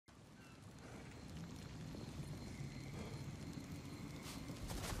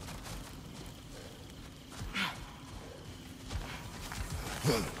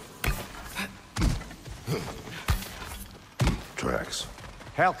Tracks.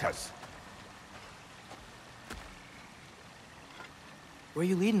 Helka's. Where are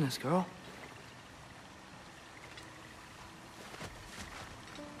you leading us, girl?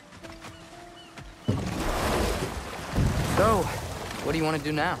 So, what do you want to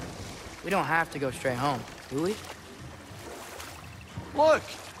do now? We don't have to go straight home, do we? Look!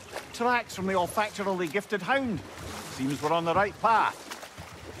 Tracks from the olfactorily gifted hound. Seems we're on the right path.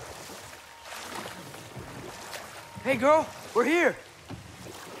 Hey, girl, we're here.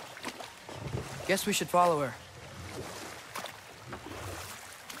 Guess we should follow her.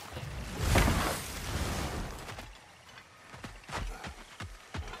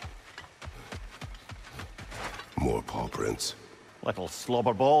 More paw prints. Little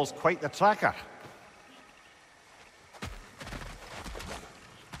slobberball's quite the tracker.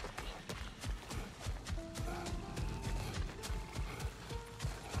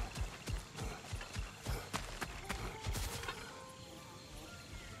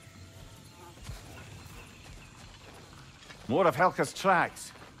 More of Helka's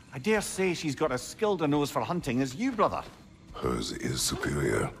tracks. I dare say she's got as skilled a nose for hunting as you, brother. Hers is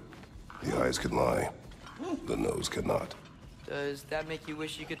superior. The eyes can lie. The nose cannot. Does that make you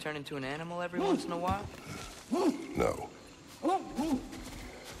wish you could turn into an animal every once in a while? No.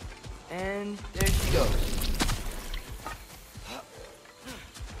 And there she goes.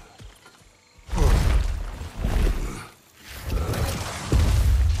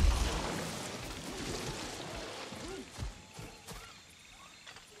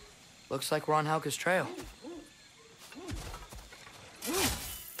 Looks like we're on Helka's trail.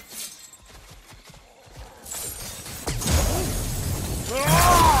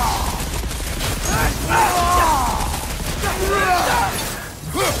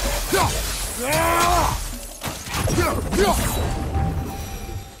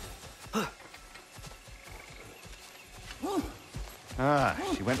 Ah,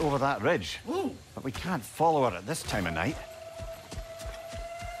 she went over that ridge. But we can't follow her at this time of night.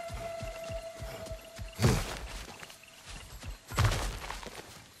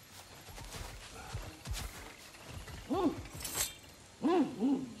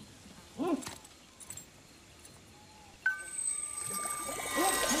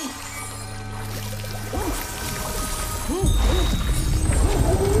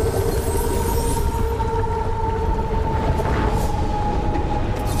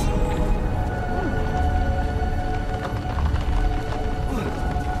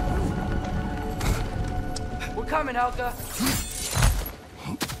 Coming, Helka.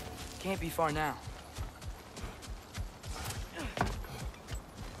 Can't be far now.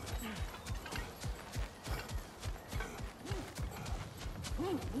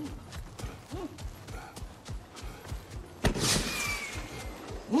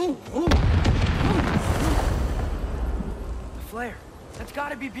 The flare. That's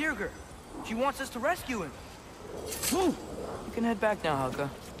gotta be Birgir. She wants us to rescue him. You can head back now, Helka.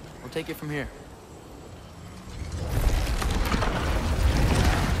 We'll take it from here.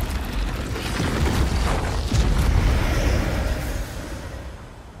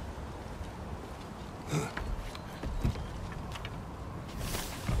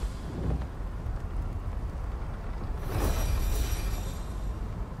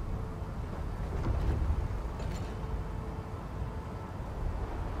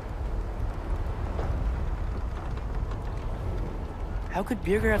 How could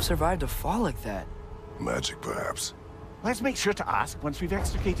Birgir have survived a fall like that? Magic, perhaps. Let's make sure to ask once we've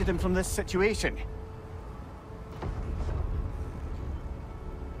extricated him from this situation.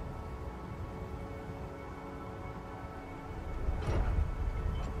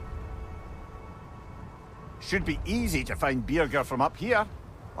 Should be easy to find Birgir from up here.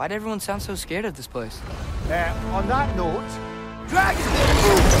 Why'd everyone sound so scared of this place? On that note... Dragon!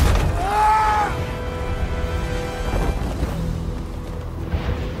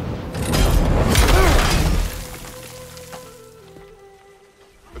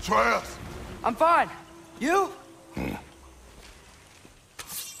 Atreus! I'm fine. You?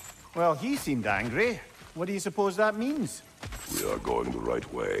 Well, he seemed angry. What do you suppose that means? We are going the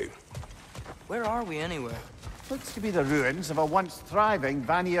right way. Where are we anyway? Looks to be the ruins of a once thriving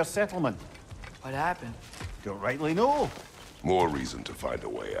Vanir settlement. What happened? Don't rightly know. More reason to find a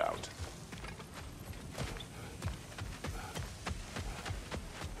way out.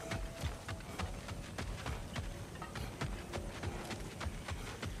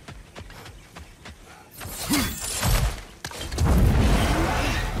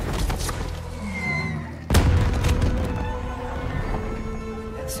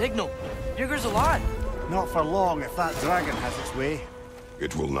 That signal. Birgir's alive. Not for long if that dragon has its way.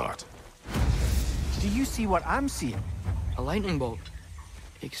 It will not. Do you see what I'm seeing? A lightning bolt.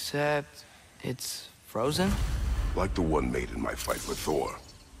 Except it's frozen? Like the one made in my fight with Thor.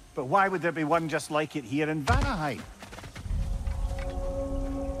 But why would there be one just like it here in Vanaheim?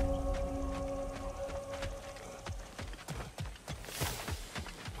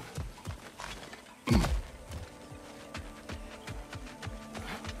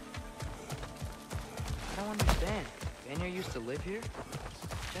 I don't understand. Vanir used to live here?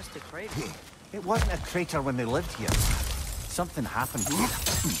 Just a crater. It wasn't a crater when they lived here. Something happened here.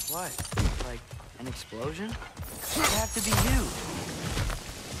 What? Like an explosion? It'd have to be you.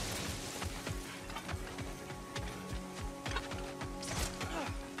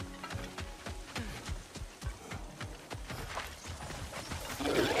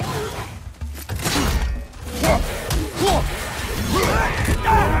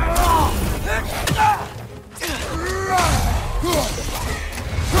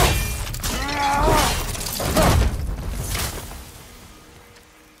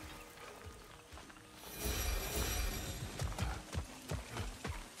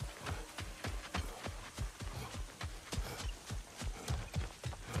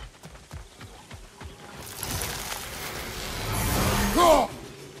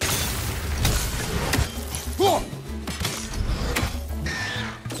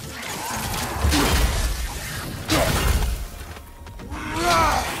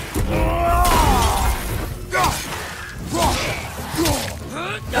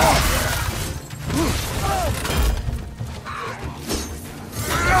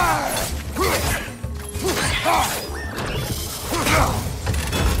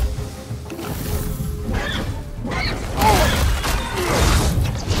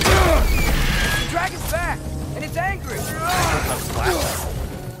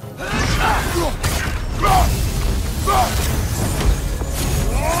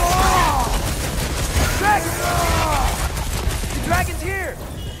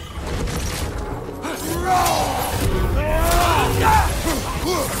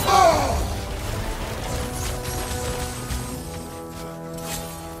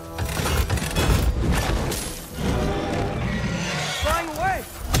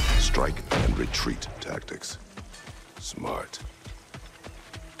 Strike and retreat tactics. Smart.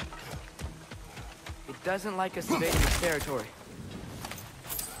 It doesn't like us invading its territory.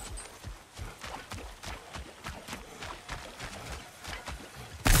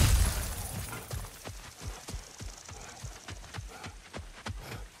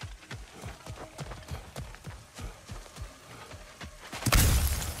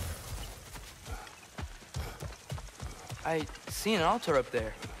 I see an altar up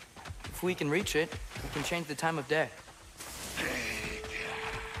there. If we can reach it, we can change the time of day.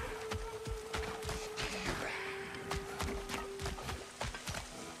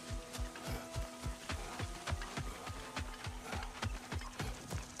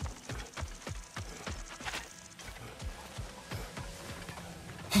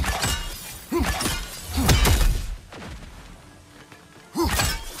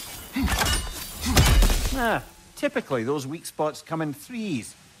 Typically, those weak spots come in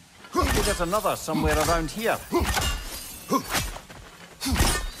threes. Maybe there's another somewhere around here.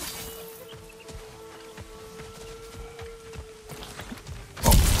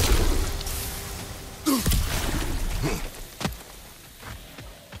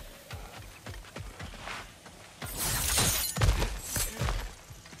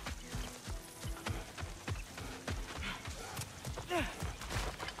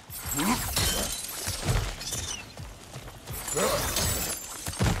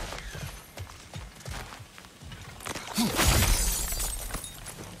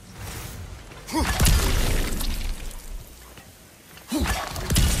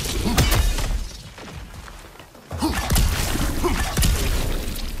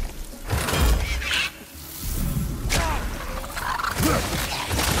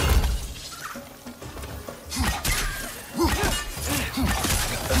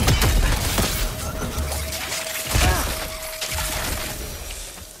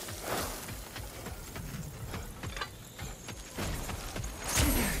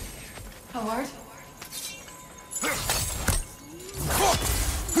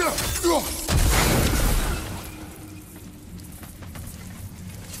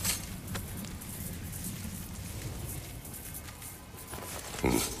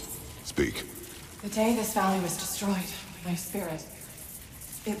 Speak. The day this valley was destroyed, my spirit,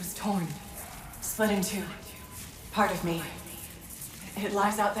 it was torn, split in two. Part of me, it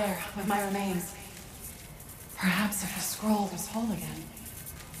lies out there with my remains. Perhaps if the scroll was whole again,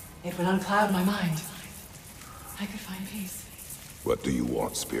 it would uncloud my mind. I could find peace. What do you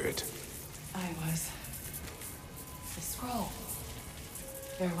want, Spirit? The scroll.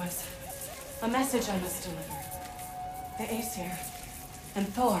 There was a message I must deliver. The Aesir and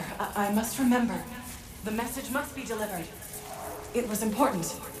Thor, I must remember. The message must be delivered. It was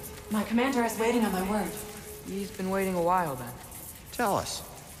important. My commander is waiting on my word. He's been waiting a while then. Tell us,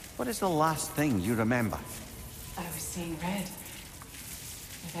 what is the last thing you remember? I was seeing red.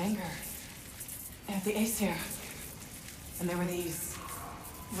 With anger. At the Aesir. And there were these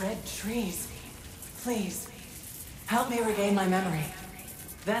red trees. Please, help me regain my memory.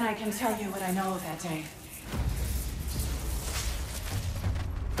 Then I can tell you what I know of that day.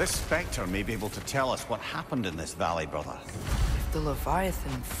 This Spectre may be able to tell us what happened in this valley, brother. If the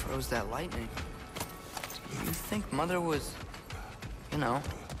Leviathan froze that lightning, do you think Mother was, you know,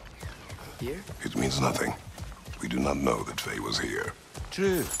 here? It means nothing. We do not know that Faye was here.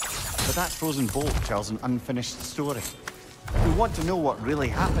 True, but that frozen bolt tells an unfinished story. If we want to know what really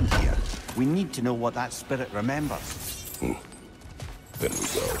happened here, we need to know what that spirit remembers. Then we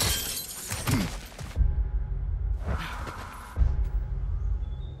go.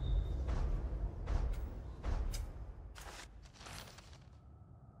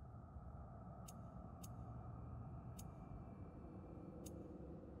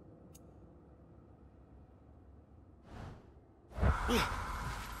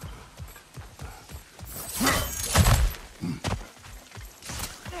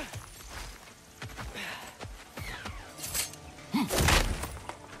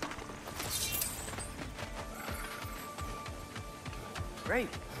 Great.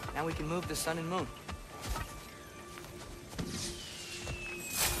 Now we can move the sun and moon.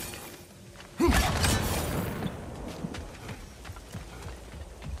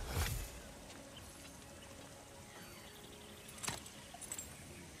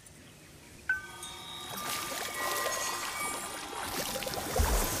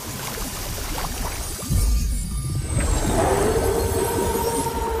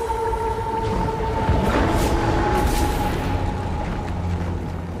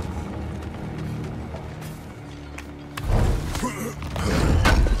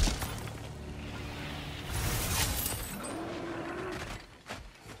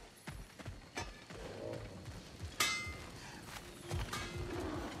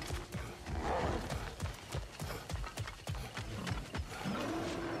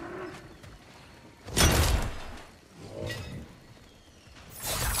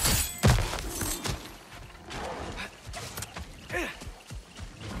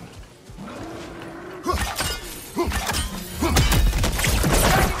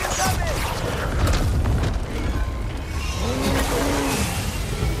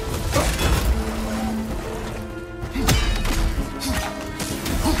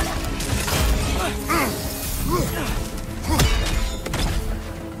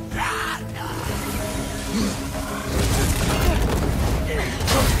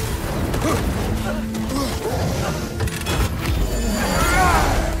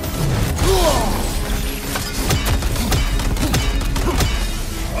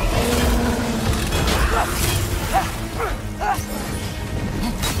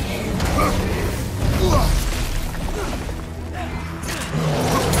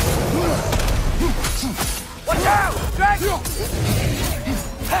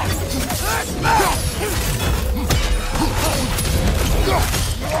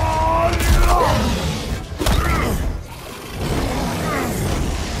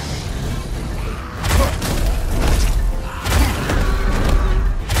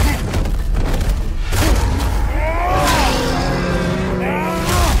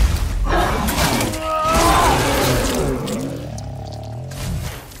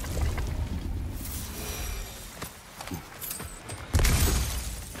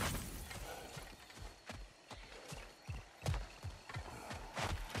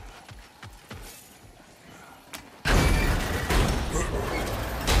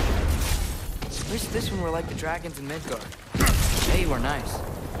 Wish this one were like the dragons in Midgard. They were nice.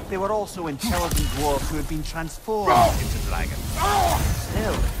 They were also intelligent dwarves who had been transformed into dragons.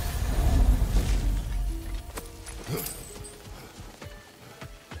 Still.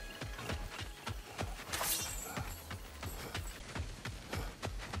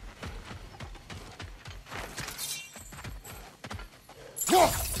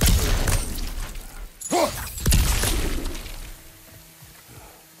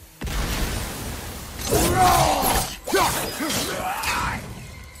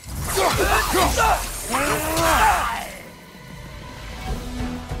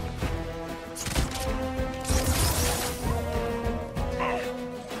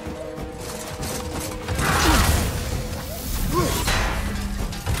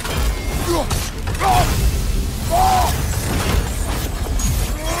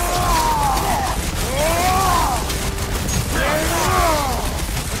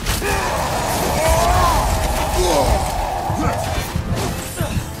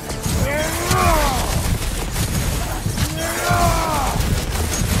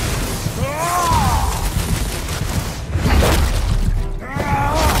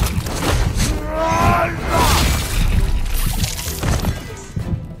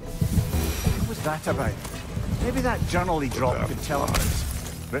 that about? Maybe that journal he dropped could tell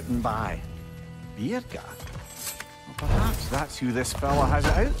us. Written by Birga. Well, perhaps that's who this fella has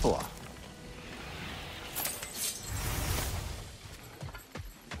it out for.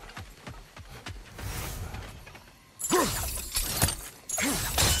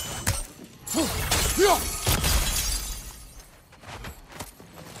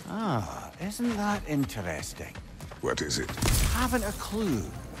 Ah, isn't that interesting? What is it? Haven't a clue.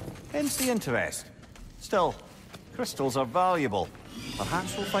 Hence the interest. Still, crystals are valuable.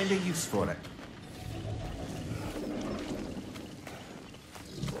 Perhaps we'll find a use for it.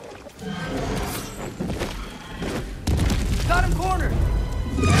 Got him cornered!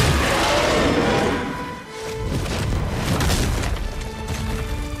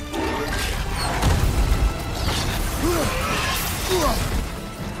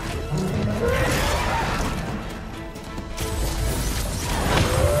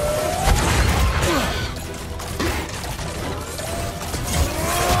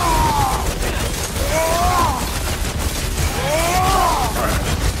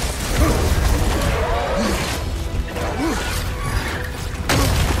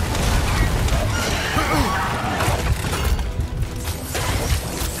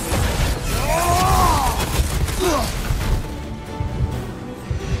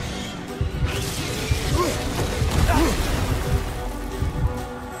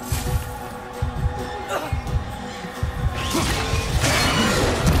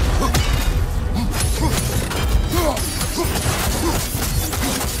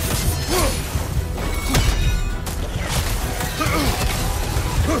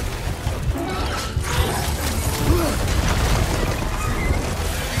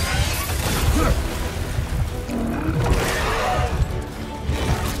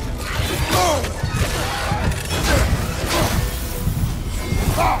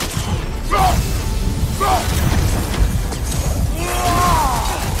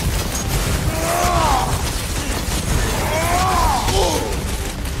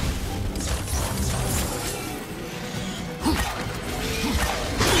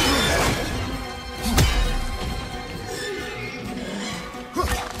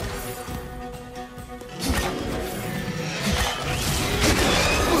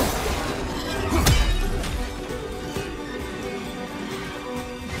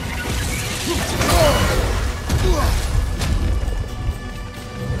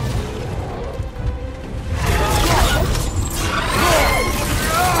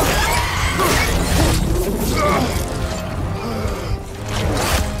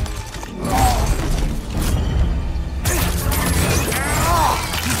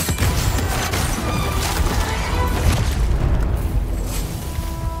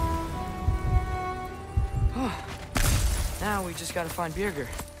 Gotta find Birger.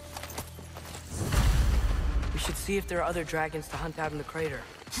 We should see if there are other dragons to hunt out in the crater.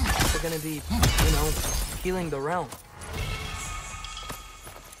 They're gonna be, you know, healing the realm.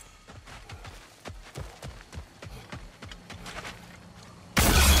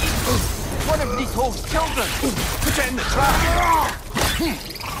 One of these old children! Put it in the trap!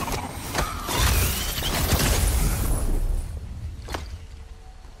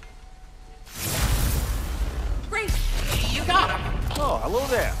 Oh, hello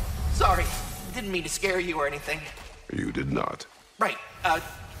there. Sorry, didn't mean to scare you or anything. You did not. Right,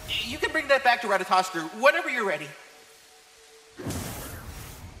 you can bring that back to Ratatoskru whenever you're ready.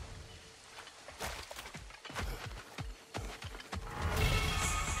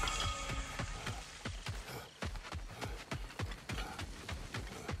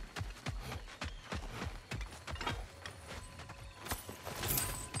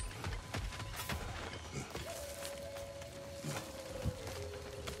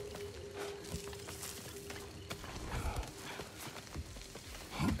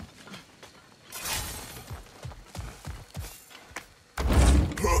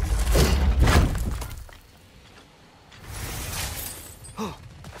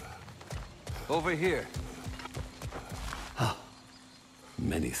 Over here. Oh,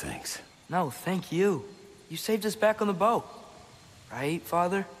 many thanks. No, thank you. You saved us back on the boat. Right,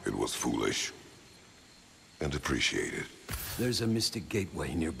 Father? It was foolish. And appreciated. There's a mystic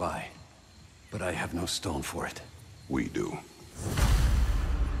gateway nearby, but I have no stone for it. We do.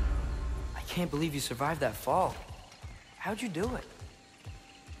 I can't believe you survived that fall. How'd you do it?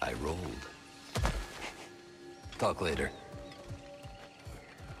 I rolled. Talk later.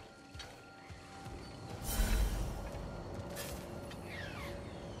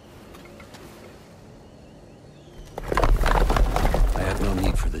 No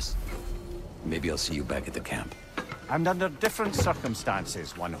need for this. Maybe I'll see you back at the camp. And under different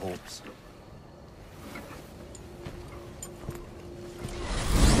circumstances, one hopes.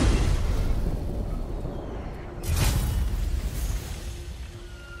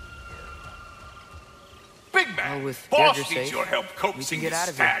 Well, with Boss Birger's needs sake, your help we coaxing can get this out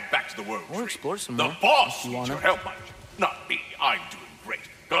of here. stag back to the world Or tree. explore some The more, boss if you needs wanna. your help, mind you. Not me. I'm doing great.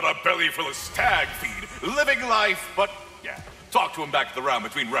 Got a belly full of stag feed, living life, but yeah. Talk to him back at the round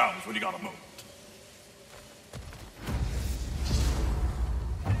between rounds when you got a moment.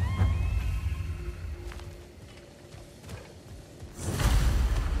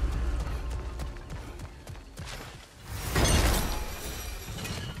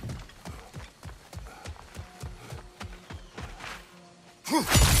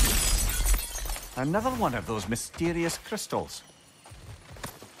 Another one of those mysterious crystals.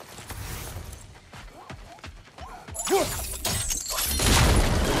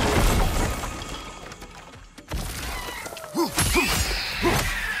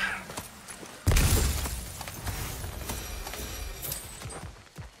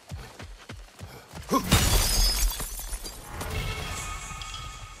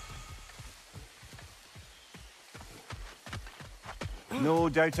 No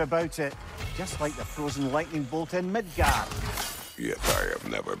doubt about it. Just like the frozen lightning bolt in Midgard. Yet I have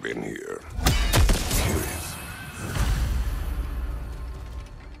never been here. Curious.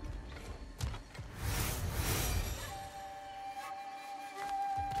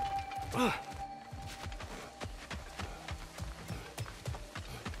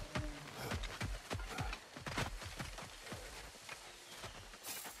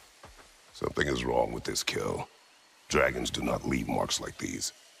 Something is wrong with this kill. Dragons do not leave marks like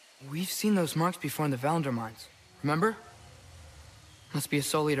these. We've seen those marks before in the Valendar mines. Remember? Must be a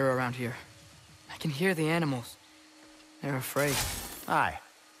soul eater around here. I can hear the animals. They're afraid. Aye.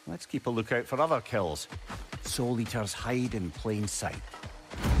 Let's keep a lookout for other kills. Soul Eaters hide in plain sight.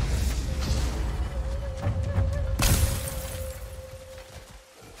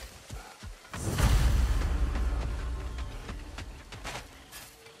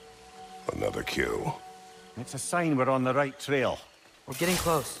 Another kill. It's a sign we're on the right trail. We're getting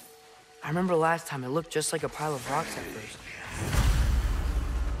close. I remember last time it looked just like a pile of rocks at first.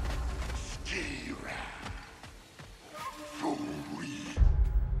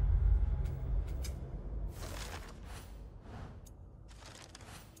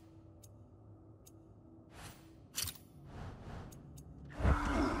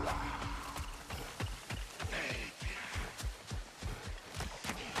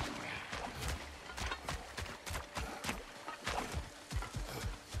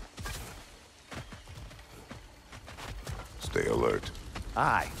 Stay alert.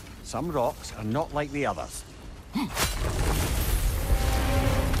 Aye. Some rocks are not like the others.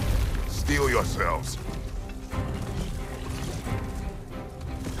 Steel yourselves.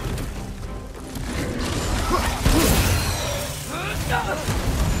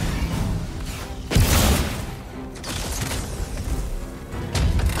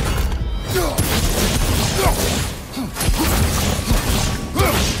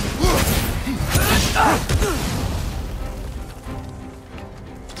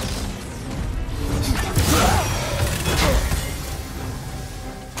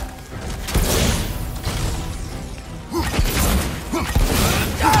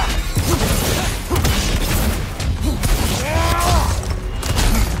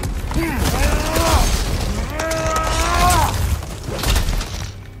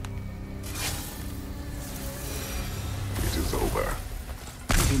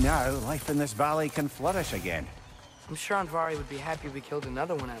 Now, life in this valley can flourish again. I'm sure Andvari would be happy we killed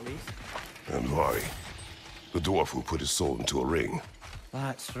another one at least. Andvari, the dwarf who put his soul into a ring.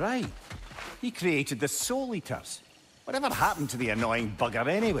 That's right. He created the Soul Eaters. Whatever happened to the annoying bugger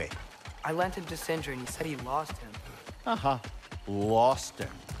anyway? I lent him to Sindri and he said he lost him. Uh-huh. Lost him.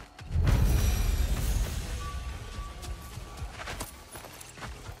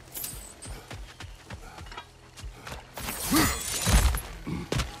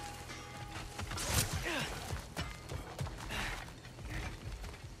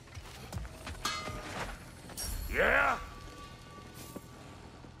 Yeah?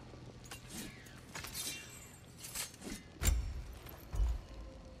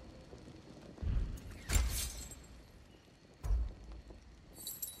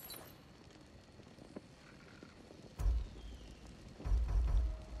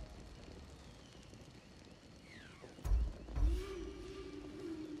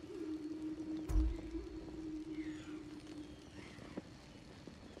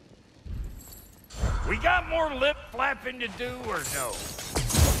 We got more lip flapping to do, or no?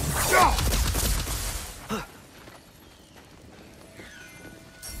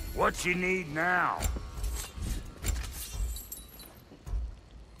 What you need now?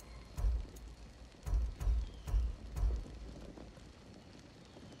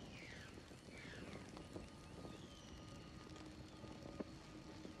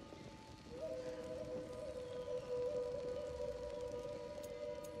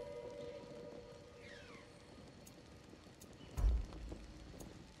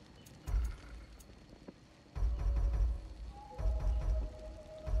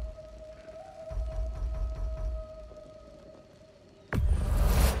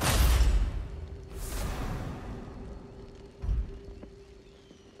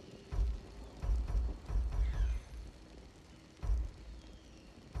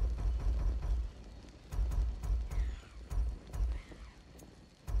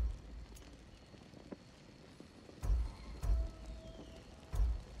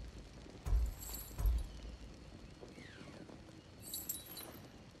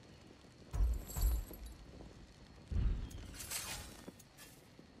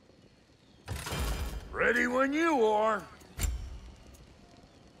 Ready when you are.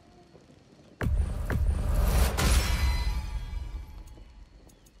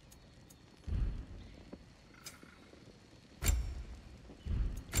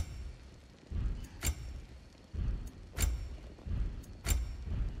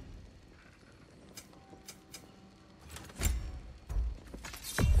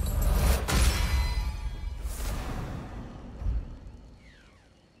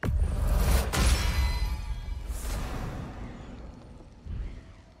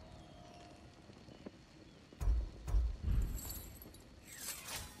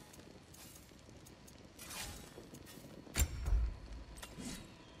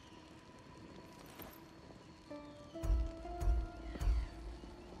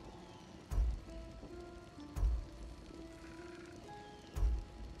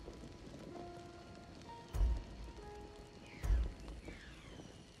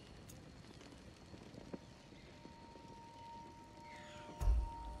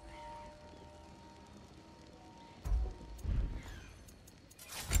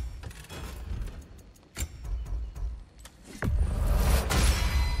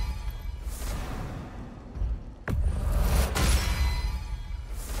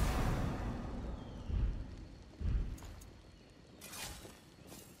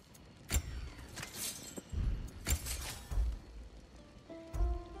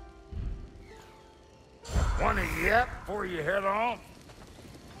 Want a yap before you head on?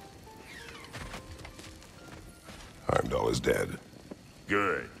 Heimdall is dead.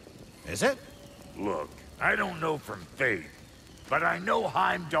 Good. Is it? Look, I don't know from faith, but I know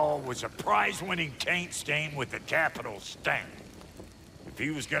Heimdall was a prize-winning taint stain with a capital stank. If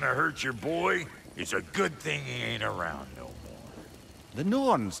he was gonna hurt your boy, it's a good thing he ain't around no more. The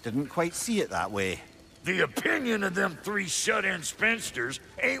Norns didn't quite see it that way. The opinion of them three shut-in spinsters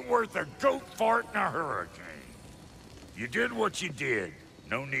ain't worth a goat fart in a hurricane. You did what you did.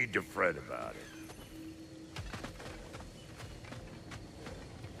 No need to fret about it.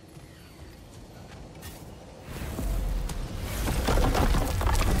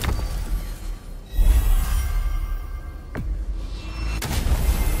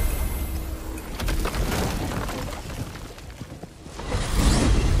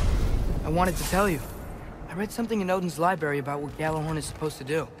 I wanted to tell you. I read something in Odin's library about what Gjallarhorn is supposed to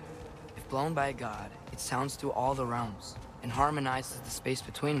do. If blown by a god, it sounds through all the realms and harmonizes the space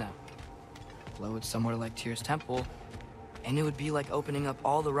between them. Blow it somewhere like Tyr's temple, and it would be like opening up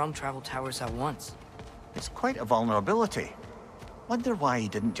all the realm travel towers at once. It's quite a vulnerability. Wonder why he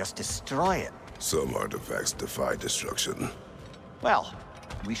didn't just destroy it. Some artifacts defy destruction. Well,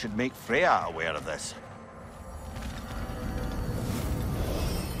 we should make Freya aware of this.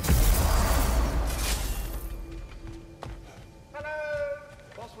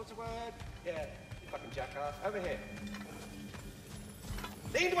 Yeah, you fucking jackass. Over here.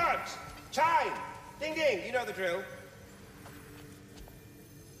 Leaned once! Chime! Ding ding, you know the drill.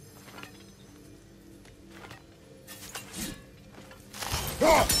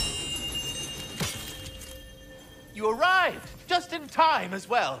 You arrived, just in time as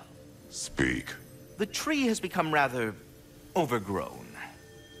well. Speak. The tree has become rather overgrown.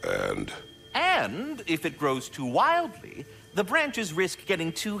 And if it grows too wildly, the branches risk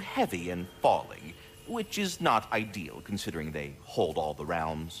getting too heavy and falling, which is not ideal considering they hold all the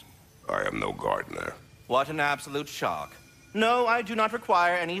realms. I am no gardener. What an absolute shock. No, I do not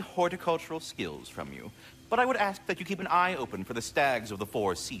require any horticultural skills from you, but I would ask that you keep an eye open for the stags of the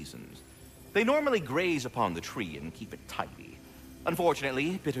four seasons. They normally graze upon the tree and keep it tidy.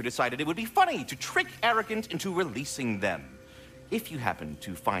 Unfortunately, Bitter decided it would be funny to trick Arrogant into releasing them. If you happen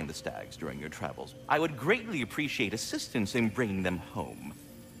to find the stags during your travels, I would greatly appreciate assistance in bringing them home.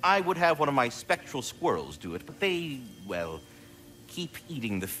 I would have one of my spectral squirrels do it, but they, well, keep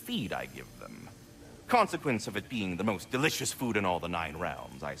eating the feed I give them. Consequence of it being the most delicious food in all the 9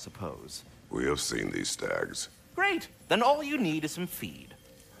 realms, I suppose. We have seen these stags. Great! Then all you need is some feed.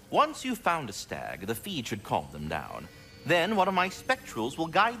 Once you've found a stag, the feed should calm them down. Then one of my spectrals will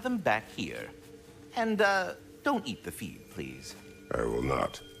guide them back here. And, don't eat the feed, please. I will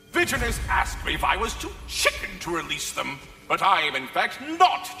not. Bitterness asked me if I was too chicken to release them, but I am in fact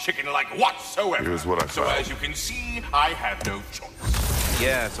not chicken-like whatsoever. Here's what I So found. as you can see, I have no choice.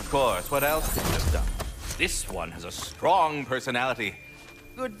 Yes, of course. What else could you have done? This one has a strong personality.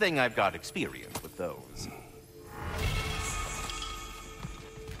 Good thing I've got experience with those.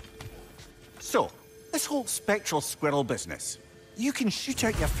 So, this whole spectral squirrel business. You can shoot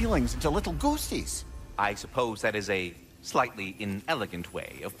out your feelings into little ghosties. I suppose that is a slightly inelegant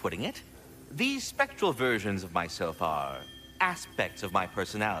way of putting it. These spectral versions of myself are aspects of my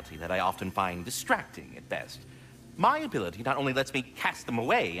personality that I often find distracting at best. My ability not only lets me cast them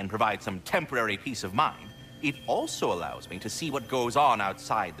away and provide some temporary peace of mind, it also allows me to see what goes on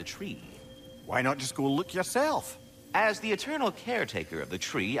outside the tree. Why not just go look yourself? As the eternal caretaker of the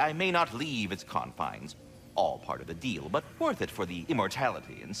tree, I may not leave its confines. All part of the deal, but worth it for the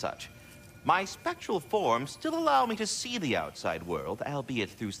immortality and such. My spectral forms still allow me to see the outside world, albeit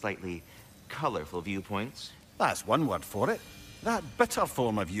through slightly colorful viewpoints. That's one word for it. That bitter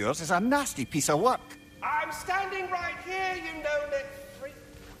form of yours is a nasty piece of work. I'm standing right here, you no-neck freak.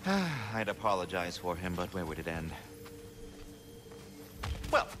 I'd apologize for him, but where would it end?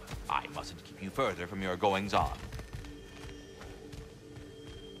 Well, I mustn't keep you further from your goings-on.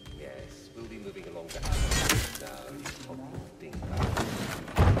 Yes, we'll be moving along the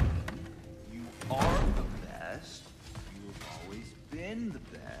You are the best. You've always been the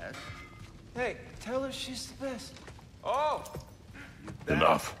best. Hey, tell her she's the best. Oh!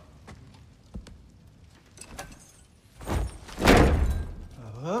 Enough.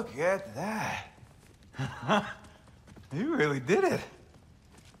 Look at that. You really did it.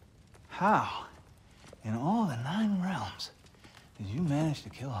 How, in all the 9 realms, did you manage to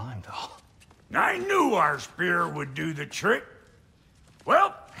kill Heimdall? I knew our spear would do the trick.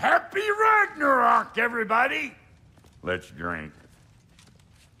 Well, happy Ragnarok, everybody! Let's drink.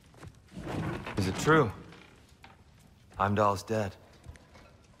 Is it true? Heimdall's dead.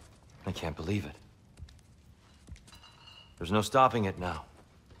 I can't believe it. There's no stopping it now.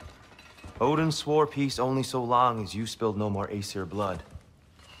 Odin swore peace only so long as you spilled no more Aesir blood.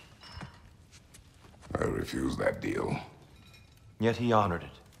 I refuse that deal. Yet he honored it.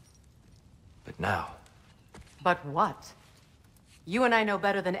 But now... But what? You and I know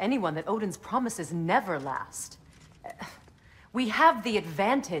better than anyone that Odin's promises never last. We have the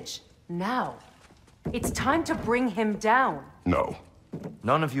advantage now. It's time to bring him down. No.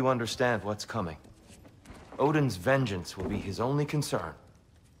 None of you understand what's coming. Odin's vengeance will be his only concern.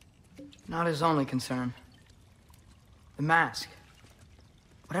 Not his only concern. The mask.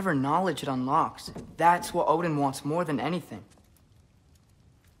 Whatever knowledge it unlocks, that's what Odin wants more than anything.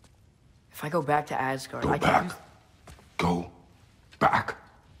 If I go back to Asgard, Go back. Go back.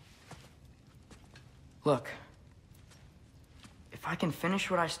 Look. If I can finish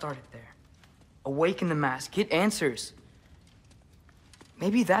what I started there, awaken the mask, get answers,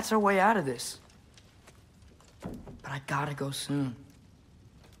 maybe that's our way out of this. But I gotta go soon.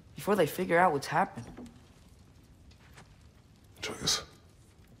 Before they figure out what's happened. Atreus,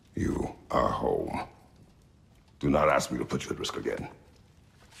 you are home. Do not ask me to put you at risk again.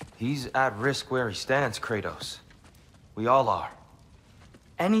 He's at risk where he stands, Kratos. We all are.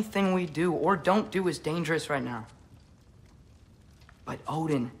 Anything we do or don't do is dangerous right now. But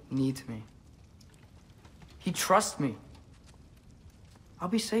Odin needs me. He trusts me. I'll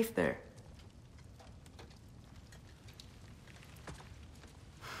be safe there.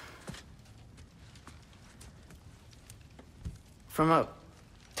 From a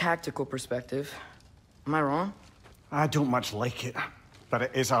tactical perspective, am I wrong? I don't much like it, but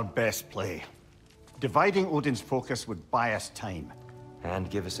it is our best play. Dividing Odin's focus would buy us time.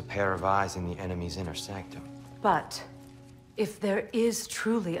 And give us a pair of eyes in the enemy's inner sanctum. But if there is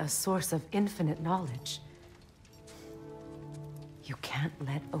truly a source of infinite knowledge, you can't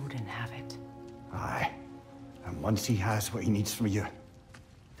let Odin have it. Aye. And once he has what he needs from you...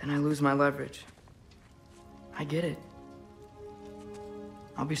 Then I lose my leverage. I get it.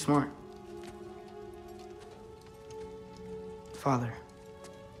 I'll be smart. Father,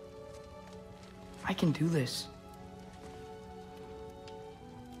 I can do this.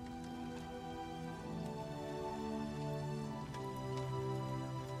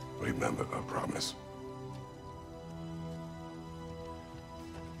 Remember our promise.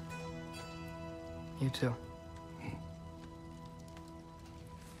 You too.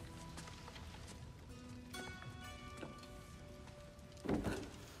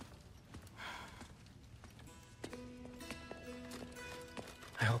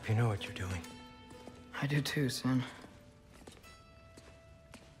 I hope you know what you're doing. I do too, Sin.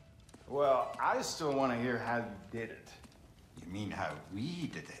 Well, I still want to hear how you did it. You mean how we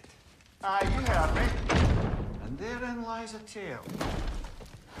did it? Aye, you heard me. And therein lies a tale.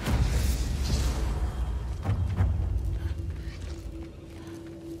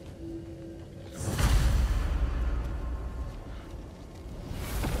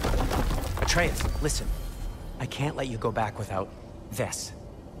 Atreus, listen. I can't let you go back without this.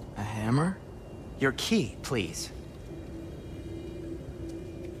 A hammer? Your key, please.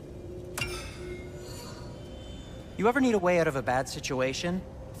 You ever need a way out of a bad situation?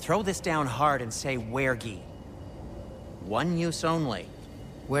 Throw this down hard and say, "Wergi." One use only.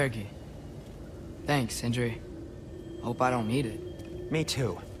 Wergi. Thanks, Sindri. Hope I don't need it. Me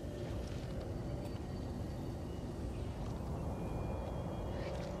too.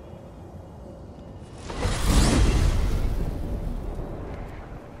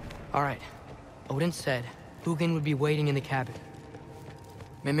 All right. Odin said Hugin would be waiting in the cabin.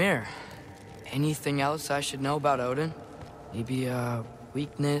 Mimir, anything else I should know about Odin? Maybe a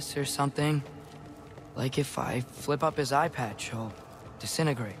weakness or something? Like if I flip up his eye patch, he'll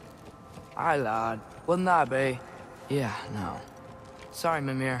disintegrate. Aye, lad. Wouldn't that be? Yeah, no. Sorry,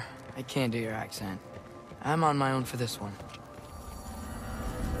 Mimir. I can't do your accent. I'm on my own for this one.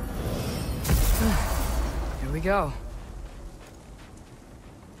 Here we go.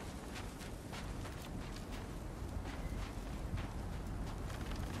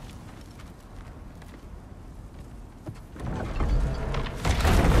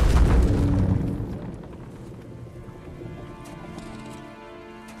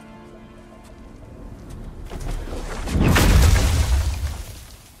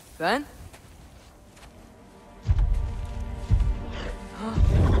 Ben?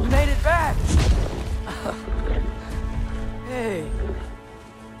 You made it back! Hey.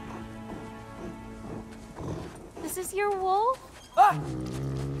 This is your wolf? Ah!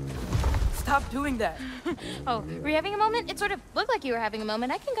 Stop doing that. Oh, were you having a moment? It sort of looked like you were having a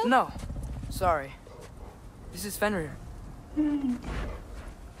moment. I can go. No. Sorry. This is Fenrir.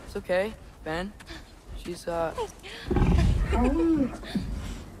 It's okay, Ben. She's,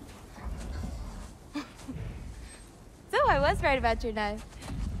 So I was right about your knife.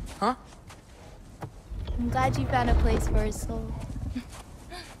 Huh? I'm glad you found a place for his soul.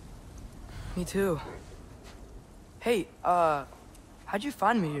 Me too. Hey, how'd you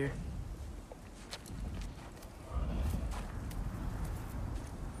find me here?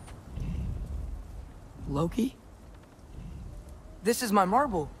 Loki? This is my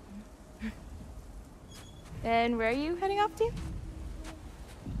marble. And where are you heading off to?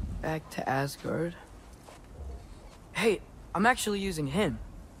 Back to Asgard. Hey, I'm actually using him.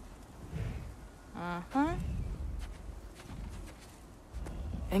 Uh-huh.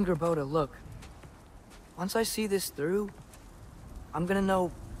 Angerboda, look. Once I see this through, I'm gonna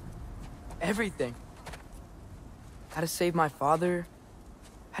know everything. How to save my father,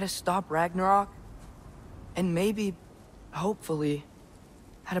 how to stop Ragnarok, and maybe, hopefully,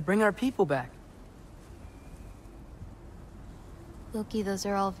 how to bring our people back. Loki, those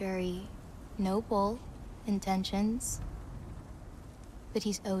are all very noble intentions. But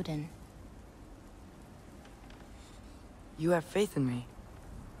he's Odin. You have faith in me,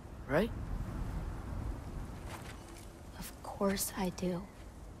 right? Of course I do.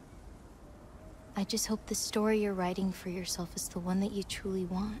 I just hope the story you're writing for yourself is the one that you truly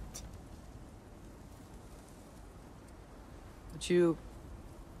want. Would you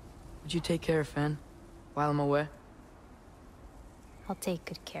take care of Fen while I'm away? I'll take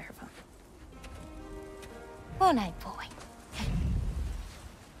good care of him. Won't I, boy?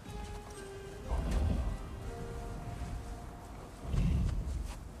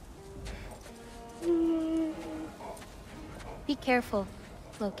 Be careful,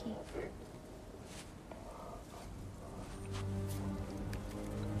 Loki.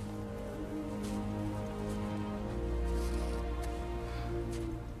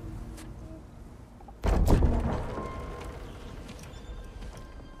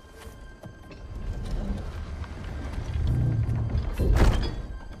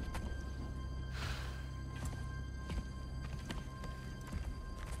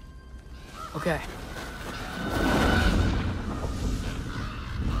 Okay.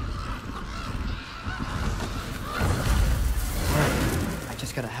 I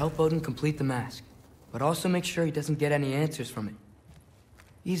just gotta help Odin complete the mask, but also make sure he doesn't get any answers from it.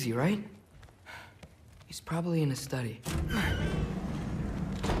 Easy, right? He's probably in a study. Do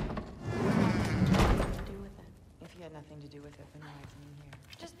with it. If you had nothing to do with it, then why isn't he here?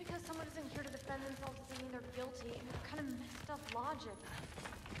 Just because someone isn't here to defend themselves doesn't mean they're guilty. Kind of messed up logic.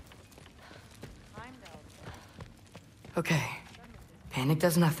 Okay. Panic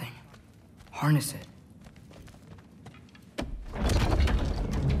does nothing. Harness it.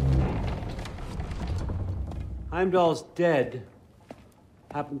 Heimdall's dead.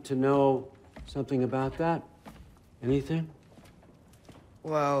 Happen to know something about that? Anything?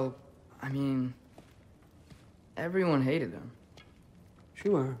 Well, I mean, everyone hated him.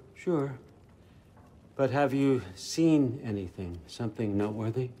 Sure, sure. But have you seen anything? Something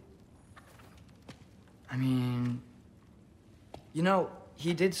noteworthy? I mean, you know,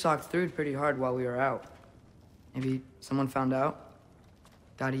 he did sock through pretty hard while we were out. Maybe someone found out?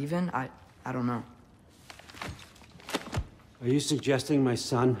 Got even? I don't know. Are you suggesting my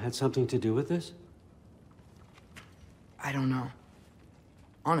son had something to do with this? I don't know.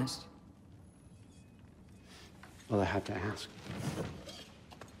 Honest. Well, I had to ask.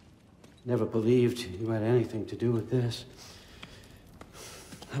 Never believed you had anything to do with this.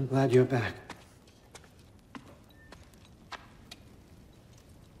 I'm glad you're back.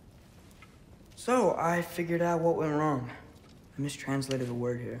 So, I figured out what went wrong. I mistranslated a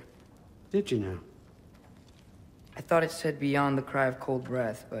word here. Did you now? I thought it said beyond the cry of cold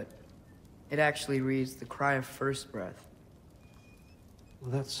breath, but it actually reads the cry of first breath.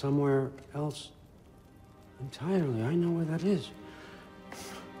 Well, that's somewhere else entirely. I know where that is.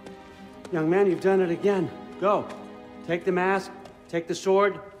 Young man, you've done it again. Go. Take the mask, take the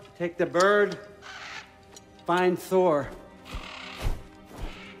sword, take the bird. Find Thor.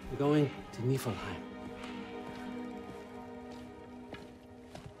 We're going to Niflheim.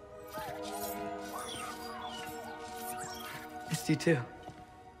 Missed you too.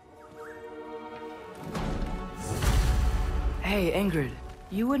 Hey, Ingrid,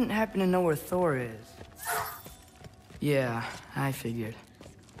 you wouldn't happen to know where Thor is? Yeah, I figured.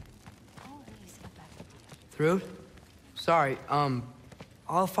 Thrud? Sorry,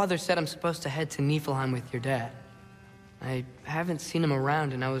 Allfather said I'm supposed to head to Niflheim with your dad. I haven't seen him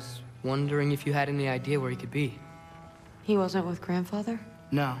around, and I was wondering if you had any idea where he could be. He wasn't with Grandfather?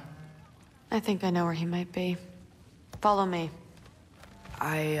 No. I think I know where he might be. Follow me.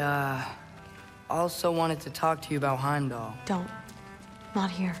 I, also wanted to talk to you about Heimdall. Don't.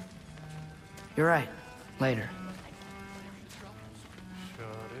 Not here. You're right. Later.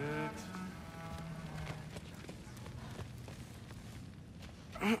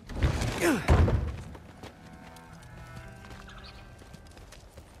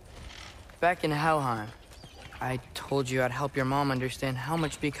 Back in Helheim, I told you I'd help your mom understand how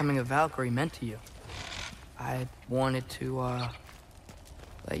much becoming a Valkyrie meant to you. I wanted to,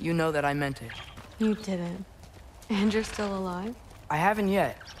 let you know that I meant it. You didn't. And you're still alive? I haven't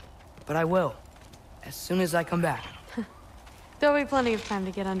yet, but I will. As soon as I come back. There'll be plenty of time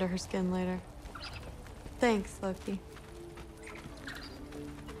to get under her skin later. Thanks, Loki.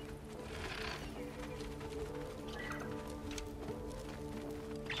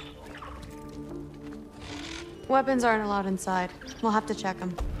 Weapons aren't allowed inside. We'll have to check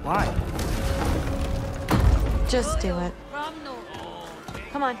them. Why? Just do it.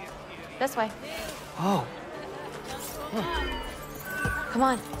 Come on. This way. Oh. Come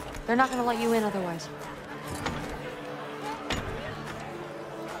on. They're not gonna let you in otherwise.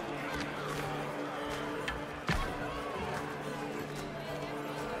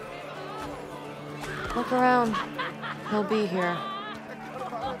 Look around. He'll be here.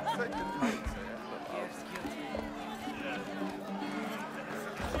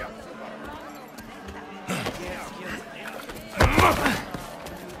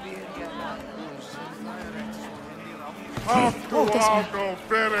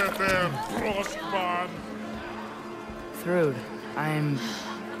 Thrud, I'm...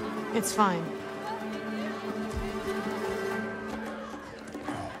 It's fine.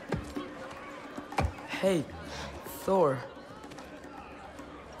 Hey, Thor.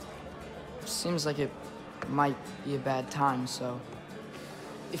 Seems like it might be a bad time, so...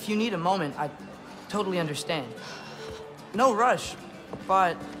 If you need a moment, I totally understand. No rush,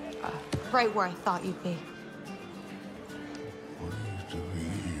 but... Right where I thought you'd be. What are you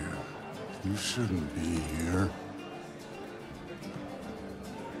doing here? You shouldn't be here.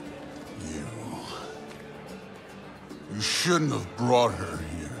 You shouldn't have brought her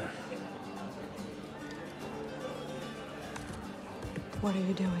here. What are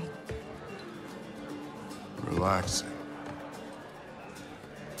you doing? Relaxing.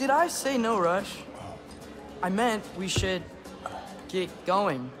 Did I say no rush? I meant we should get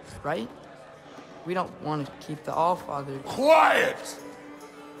going, right? We don't want to keep the Allfather... Quiet!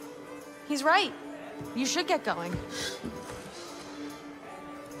 He's right. You should get going.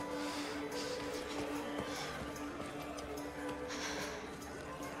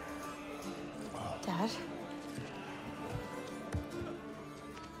 Dad?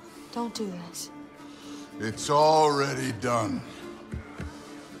 Don't do this. It's already done.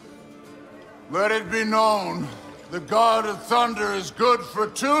 Let it be known, the God of Thunder is good for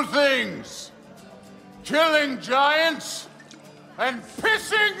two things. Killing giants and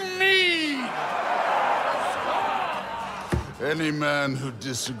pissing me! Any man who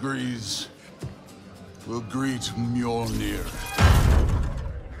disagrees will greet Mjolnir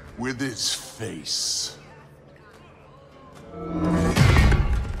with its face.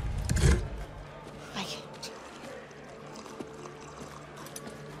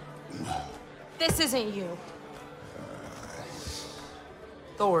 This isn't you.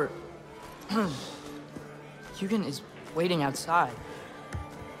 Thor... Hugin is waiting outside.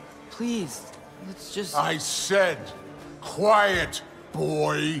 Please, let's just... I said, quiet,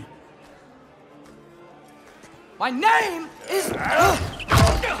 boy. My name is...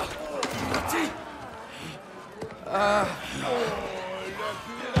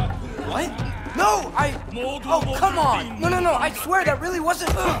 What? No, Oh, come on! No, I swear that really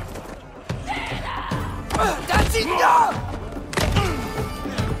wasn't... That's enough!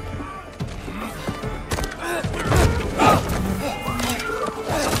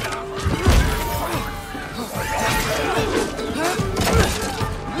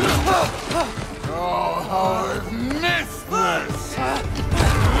 Oh, how I've missed this!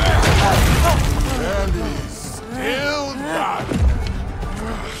 And he's still got it.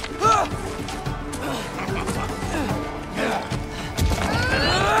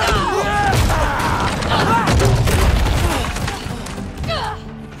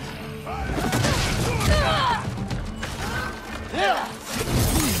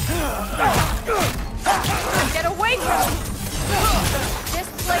 Get away from me! This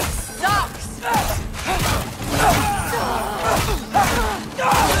place sucks!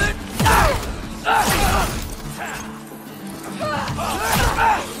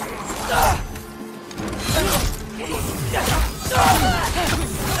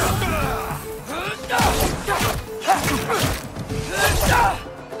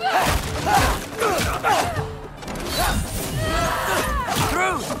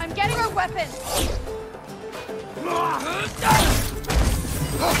 I'm getting her weapon!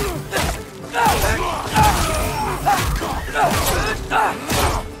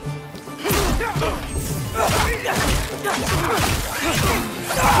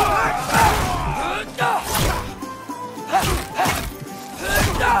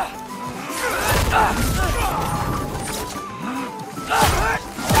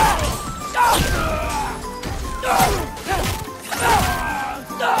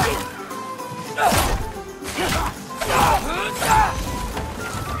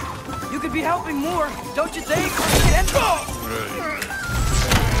 You could be helping more, don't you think?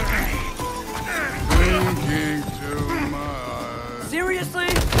 Thinking too much. Seriously?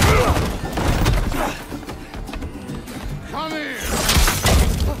 Come here!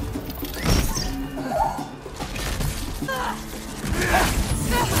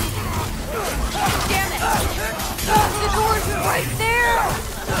 Damn it! The door's right there!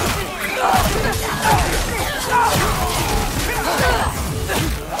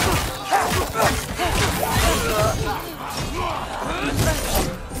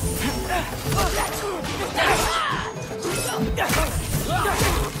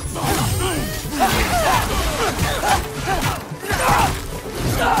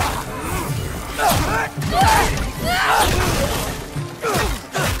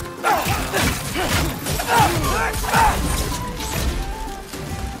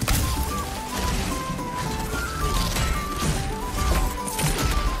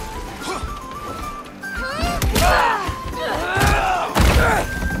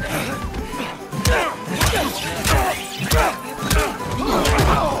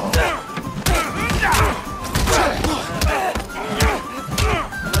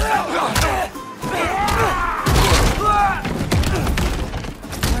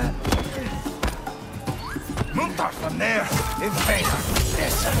 From there, invader.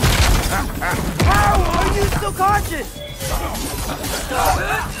 Yes. How are you still conscious?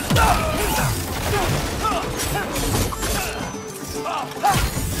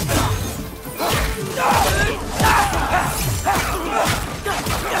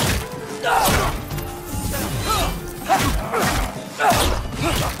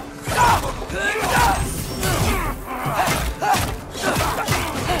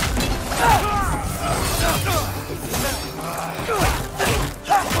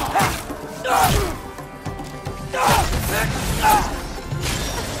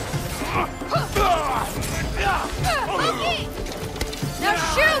 Now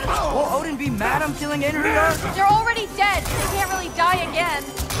shoot! Will Odin be mad I'm killing Enriar? They're already dead. They can't really die again.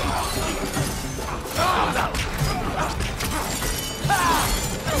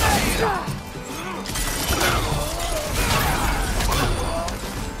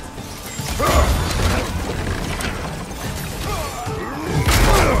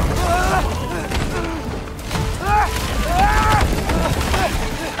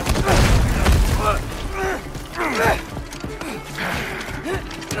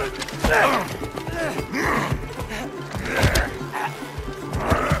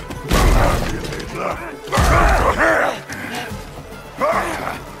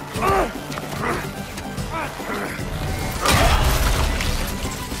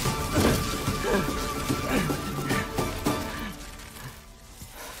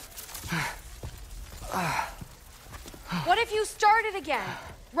 it again.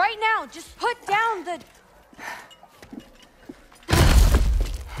 Right now, just put down the...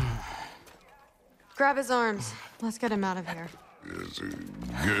 Grab his arms. Let's get him out of here. It's a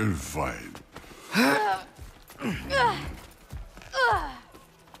good fight.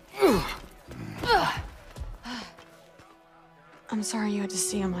 I'm sorry you had to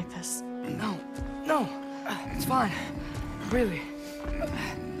see him like this. No, it's fine. Really.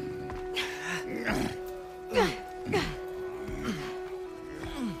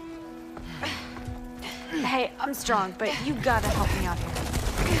 Hey, I'm strong, but you gotta help me out here.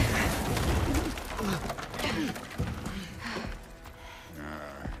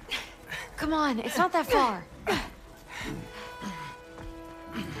 Come on, it's not that far.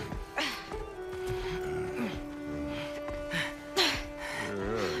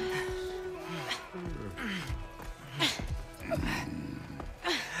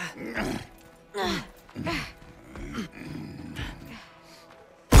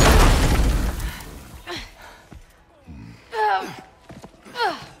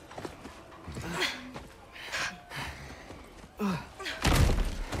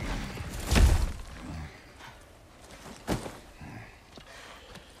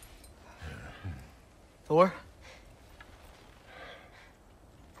 Thor?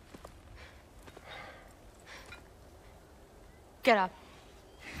 Get up.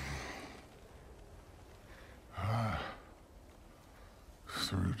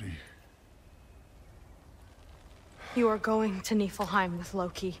 Thrudy. You are going to Niflheim with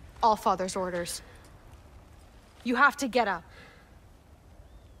Loki. Allfather's orders. You have to get up.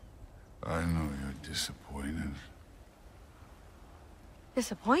 I know you're disappointed.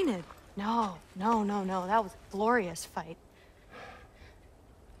 Disappointed? No. That was a glorious fight.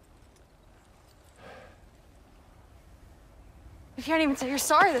 You can't even say you're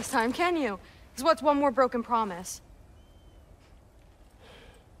sorry this time, can you? Because what's one more broken promise?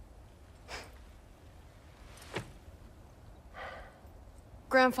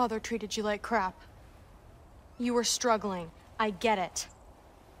 Grandfather treated you like crap. You were struggling. I get it.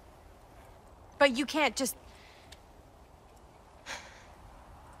 But you can't just...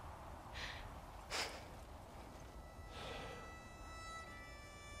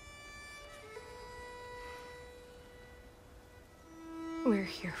 We're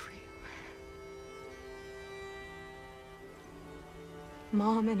here for you.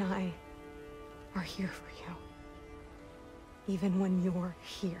 Mom and I are here for you. Even when you're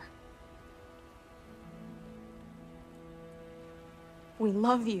here. We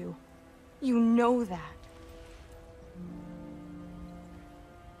love you. You know that.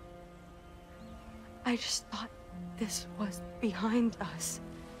 I just thought this was behind us.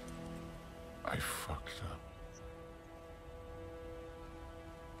 I fucked up.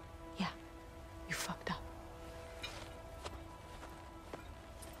 Yeah, you fucked up.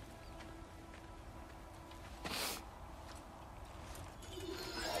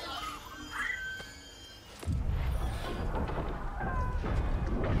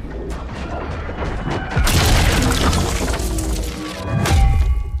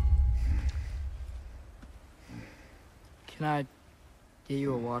 Can I get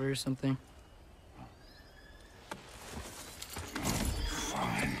you a water or something?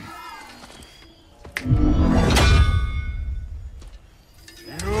 Fine.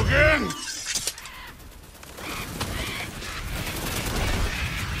 You again?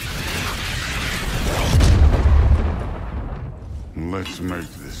 Let's make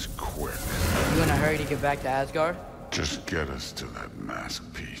this quick. You in a hurry to get back to Asgard? Just get us to that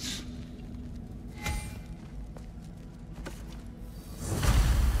mask piece.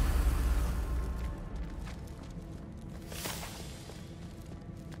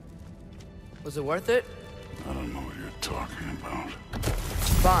 Was it worth it? I don't know what you're talking about.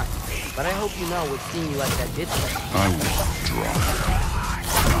 Fine, but I hope you know what seeing you like that did to me. I was drunk,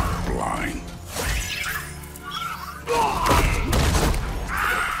 not blind.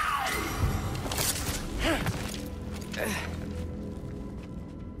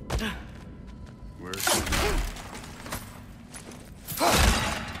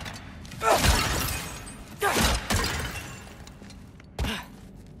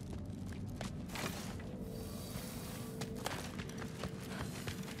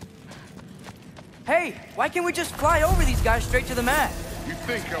 Hey, why can't we just fly over these guys straight to the mat? You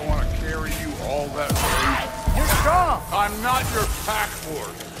think I want to carry you all that way? You're strong! I'm not your pack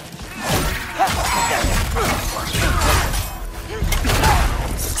horse.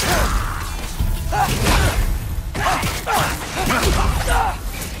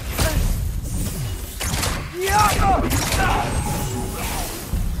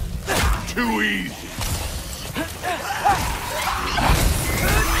 Too easy.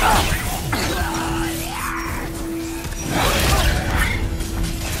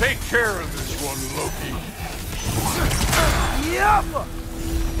 Take care of this one, Loki.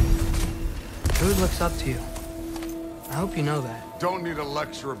 Druid looks up to you. I hope you know that. Don't need a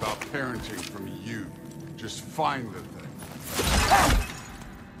lecture about parenting from you. Just find the thing.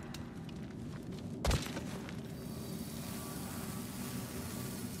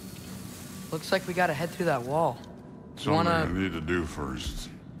 Looks like we gotta head through that wall. You Something wanna... I need to do first.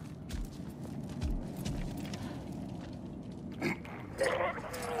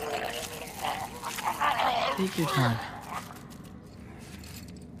 Take your time.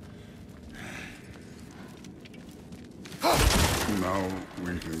 Now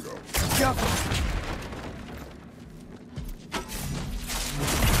we can go.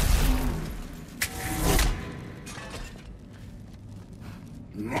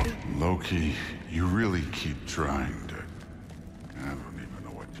 Loki, you really keep trying to... I don't even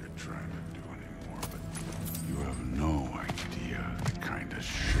know what you're trying to do anymore, but you have no idea the kind of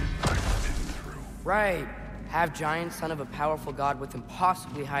shit I've been through. Right. Half giant, son of a powerful god with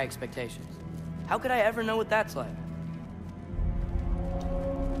impossibly high expectations. How could I ever know what that's like?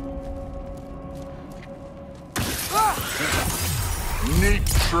 Neat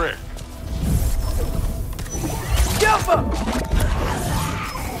trick.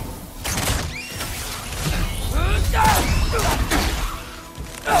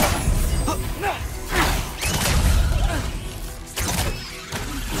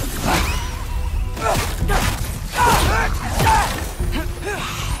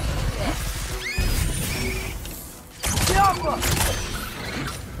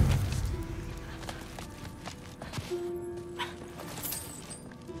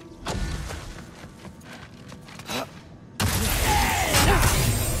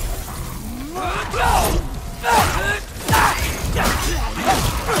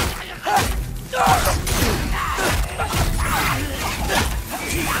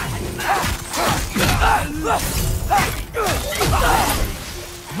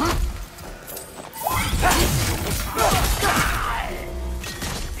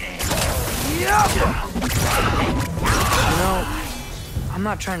 I'm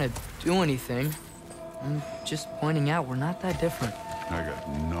not trying to do anything. I'm just pointing out we're not that different. I got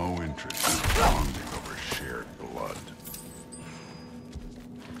no interest in bonding over shared blood.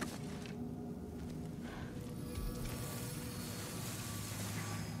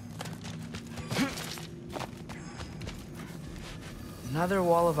 Another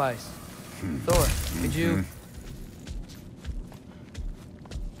wall of ice. Thor, could you...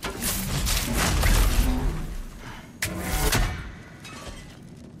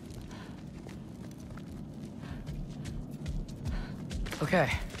 Okay,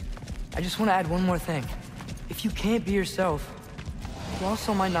 I just want to add one more thing. If you can't be yourself, you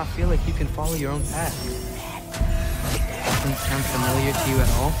also might not feel like you can follow your own path. Doesn't sound familiar to you at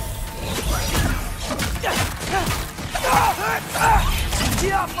all?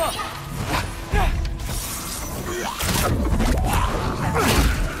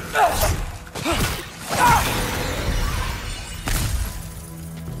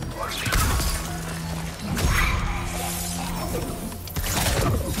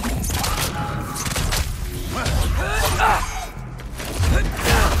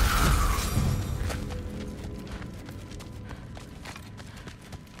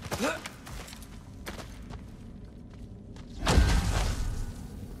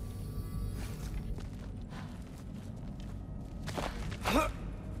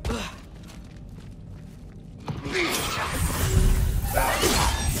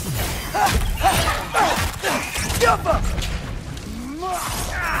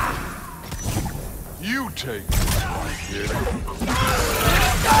 You take this one, kid.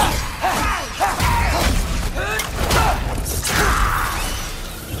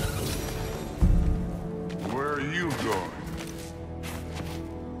 Where are you going?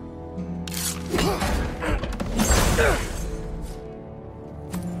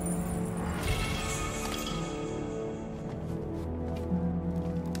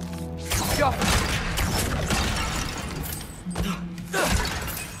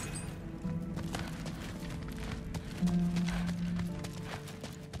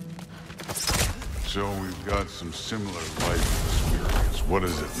 So we've got some similar life experience. What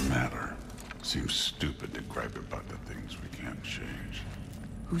does it matter? Seems stupid to gripe about the things we can't change.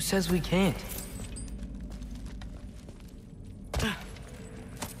 Who says we can't?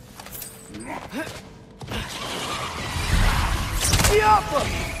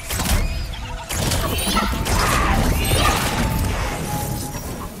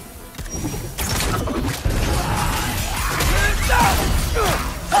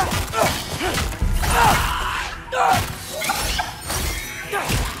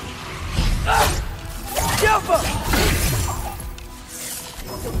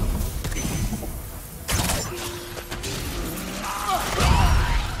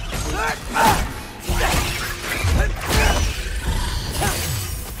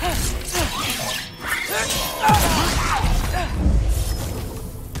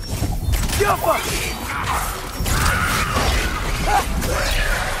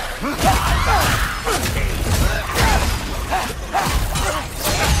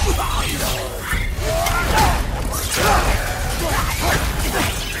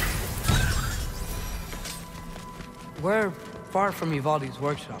 We're far from Ivaldi's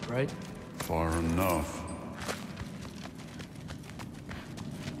workshop, right? Far enough.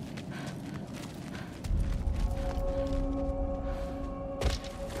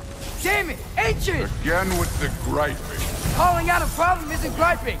 Damn it! Ancient! Again with the griping. Calling out a problem isn't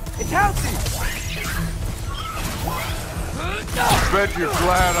griping. It's healthy. I bet you're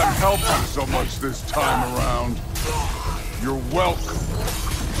glad I'm helping so much this time around. You're welcome.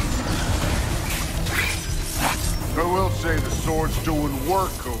 I will say the sword's doing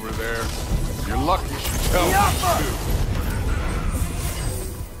work over there. You're lucky she's helping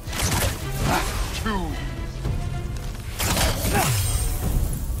too. Two.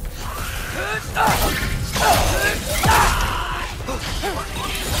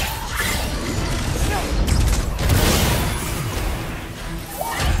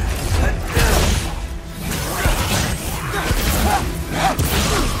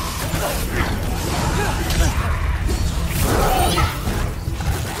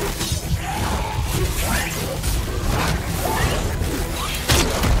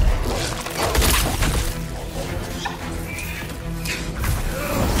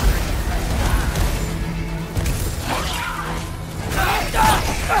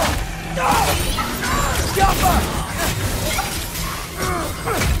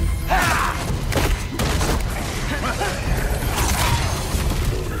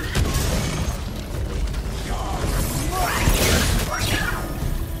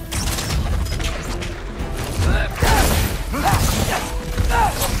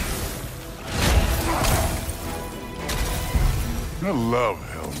 I love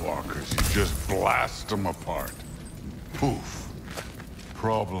Hellwalkers. You just blast them apart. Poof.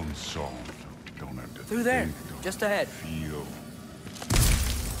 Problem solved. Don't have to Through there. think, Just ahead. feel.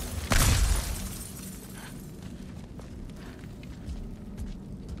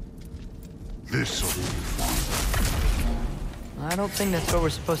 This'll be fun. I don't think that's where we're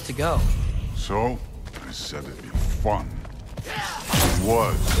supposed to go. So, I said it'd be fun. It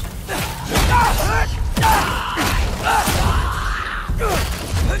was.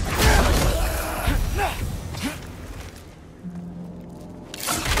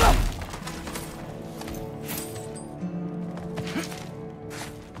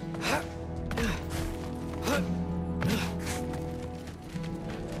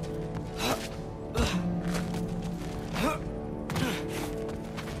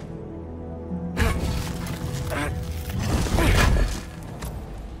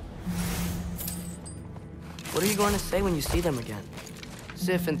 What are you going to say when you see them again?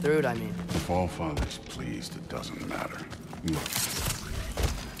 Sif and Thrud, I mean. If Allfather's pleased, it doesn't matter. Look,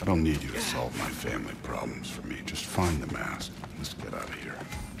 I don't need you to solve my family problems for me. Just find the mask. Let's get out of here.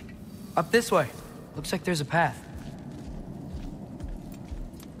 Up this way. Looks like there's a path.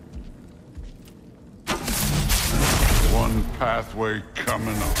 One pathway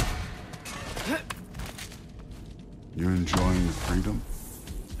coming up. You enjoying the freedom?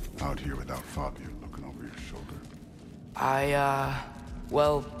 Out here without Fabio looking over your shoulder.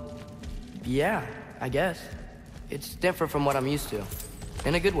 Well, yeah, I guess. It's different from what I'm used to.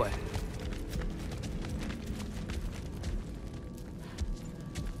 In a good way.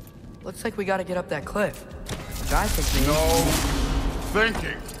 Looks like we gotta get up that cliff. Which I think we need...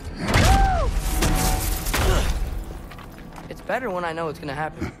 thinking. It's better when I know it's gonna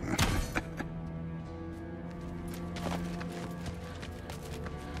happen.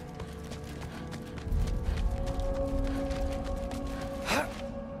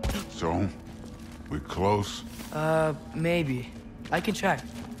 So, we close? Maybe. I can check.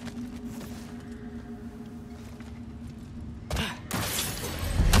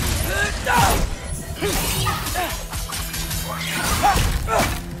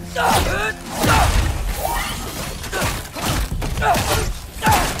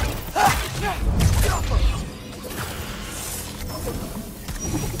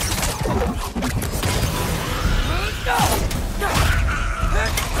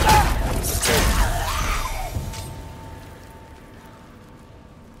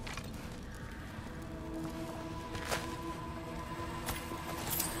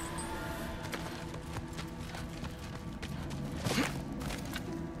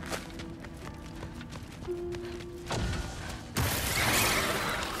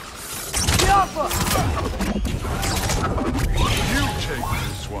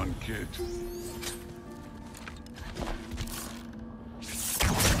 kid.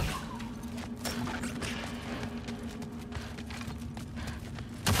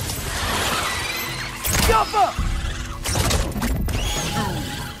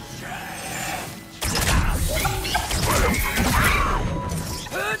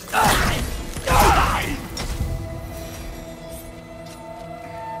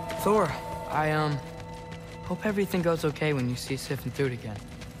 Thor, I hope everything goes okay when you see Sif and Thud again.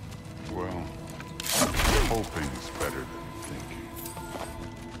 Well, hoping's better than thinking.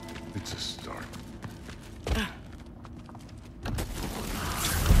 It's a start.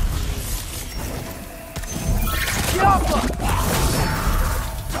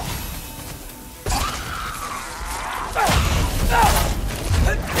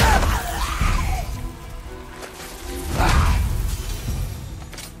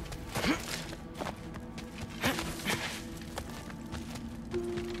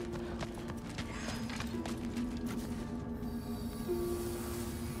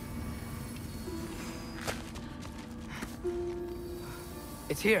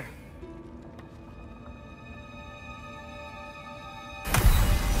 It's here.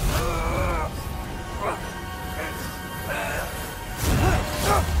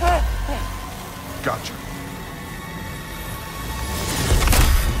 Gotcha.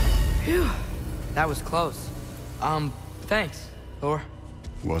 Phew. That was close. Thanks, Thor.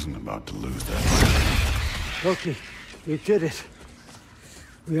 Wasn't about to lose that. Loki, you did it.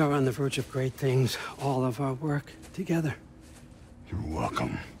 We are on the verge of great things. All of our work together. You're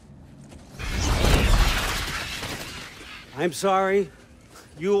welcome. I'm sorry.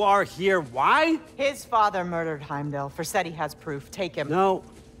 You are here. Why? His father murdered Heimdall. Forseti has proof. Take him. No.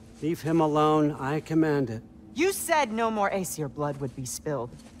 Leave him alone. I command it. You said no more Aesir blood would be spilled.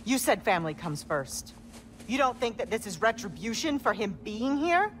 You said family comes first. You don't think that this is retribution for him being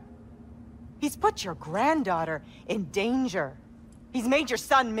here? He's put your granddaughter in danger. He's made your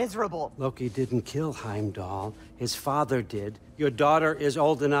son miserable. Loki didn't kill Heimdall. His father did. Your daughter is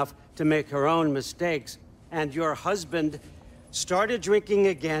old enough to make her own mistakes. And your husband started drinking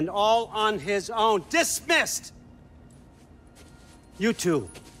again, all on his own. Dismissed! You two,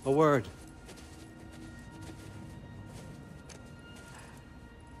 a word.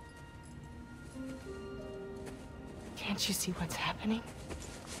 Can't you see what's happening?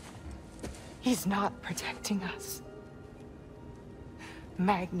 He's not protecting us.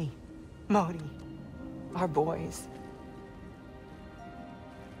 Magni, Modi, our boys.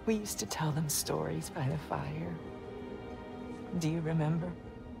 We used to tell them stories by the fire. Do you remember?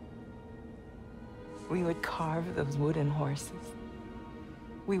 We would carve those wooden horses.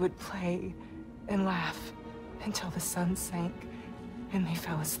 We would play and laugh until the sun sank and they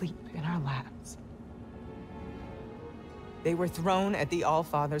fell asleep in our laps. They were thrown at the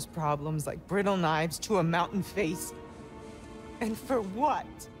Allfather's problems like brittle knives to a mountain face. And for what?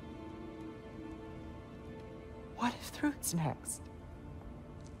 What if Thrud's next?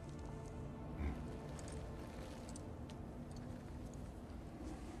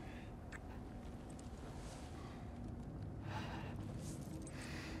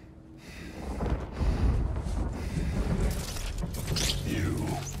 You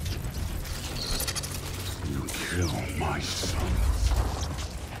kill my sons.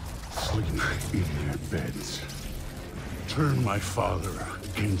 Sleep in their beds. Turn my father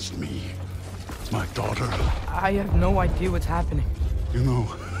against me. My daughter. I have no idea what's happening. You know,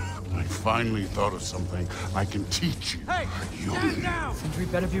 I finally thought of something I can teach you. Hey! Young. Now! Sindri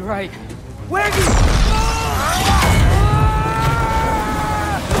better be right. Where you?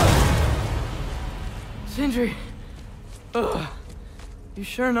 Sindri. Ugh. You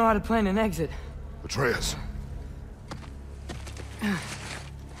sure know how to plan an exit. Atreus.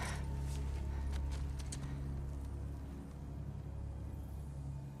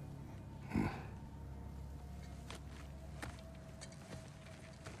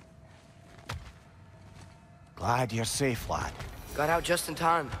 Glad you're safe, lad. Got out just in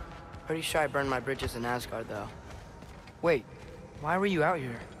time. Pretty sure I burned my bridges in Asgard, though. Wait, why were you out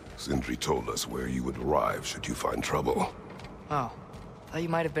here? Sindri told us where you would arrive should you find trouble. Oh, thought you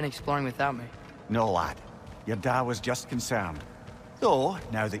might have been exploring without me. No, lad. Your dad was just concerned. Though,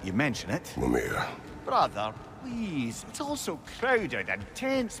 now that you mention it... Mimir. Brother, please. It's all so crowded and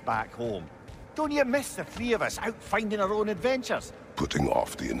tense back home. Don't you miss the three of us out finding our own adventures? Putting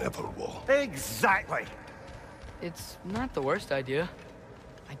off the inevitable. Exactly. It's not the worst idea.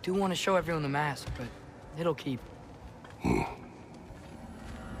 I do want to show everyone the mask, but it'll keep.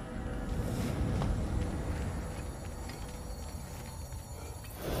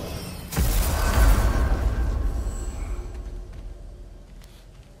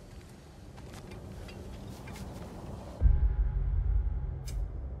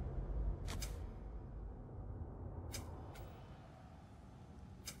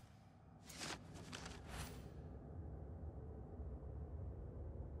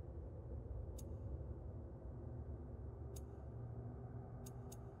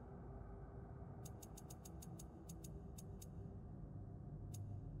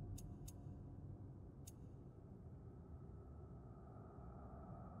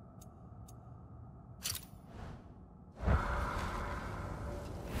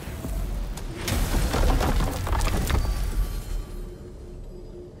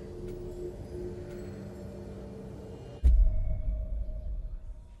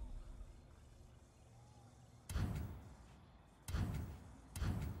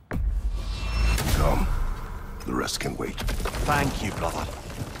 rest can wait. Thank you, brother.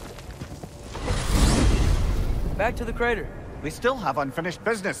 Back to the crater. We still have unfinished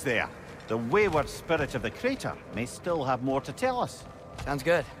business there. The wayward spirit of the crater may still have more to tell us. Sounds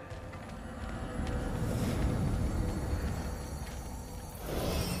good.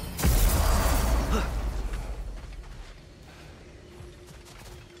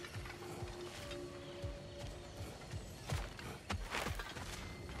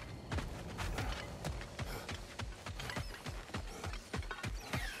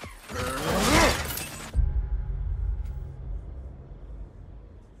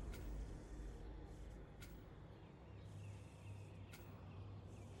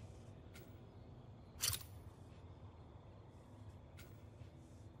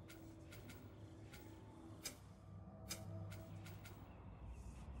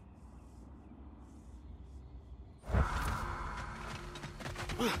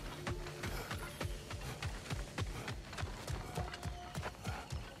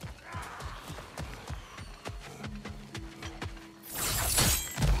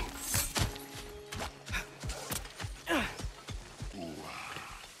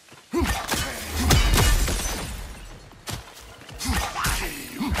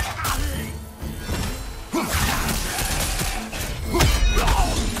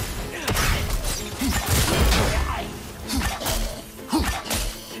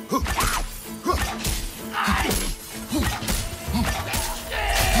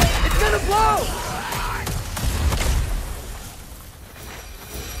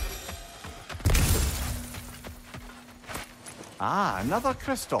 Ah, another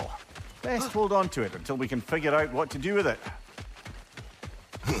crystal. Best hold on to it until we can figure out what to do with it.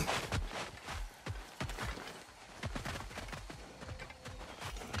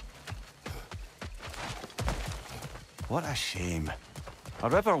 What a shame. A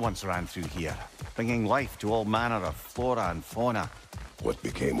river once ran through here, bringing life to all manner of flora and fauna. What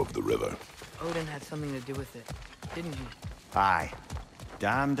became of the river? Odin had something to do with it, didn't he? Aye.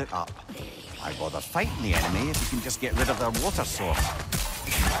 Dammed it up. Why bother fighting the enemy if you can just get rid of their water source?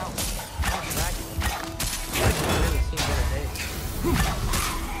 Wow, that was Ragnarök. I've really seen better days.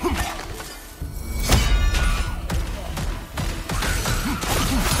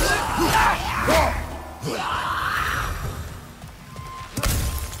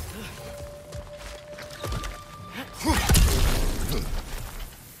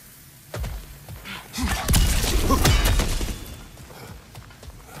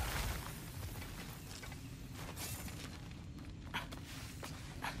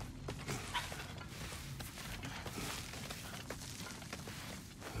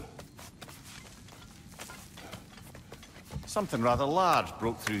 Something rather large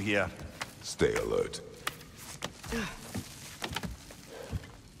broke through here. Stay alert.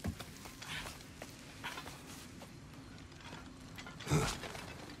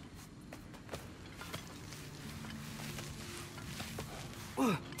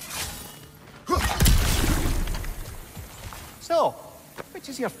 So, which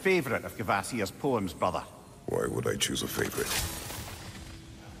is your favorite of Gavassia's poems, brother? Why would I choose a favorite?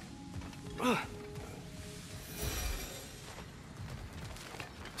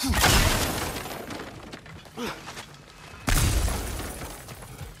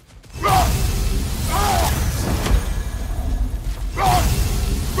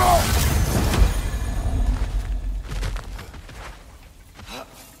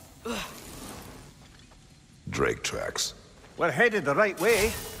 Drake tracks. We're headed the right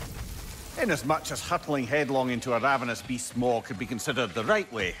way. Inasmuch as hurtling headlong into a ravenous beast's maw could be considered the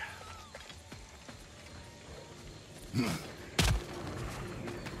right way.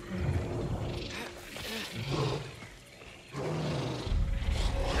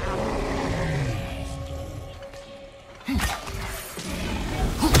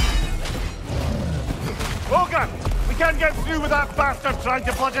 Logan! We can't get through with that bastard trying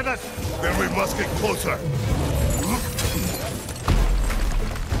to bludgeon us! Then we must get closer.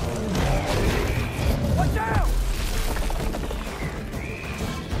 Watch out!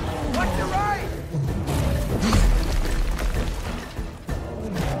 Watch your right!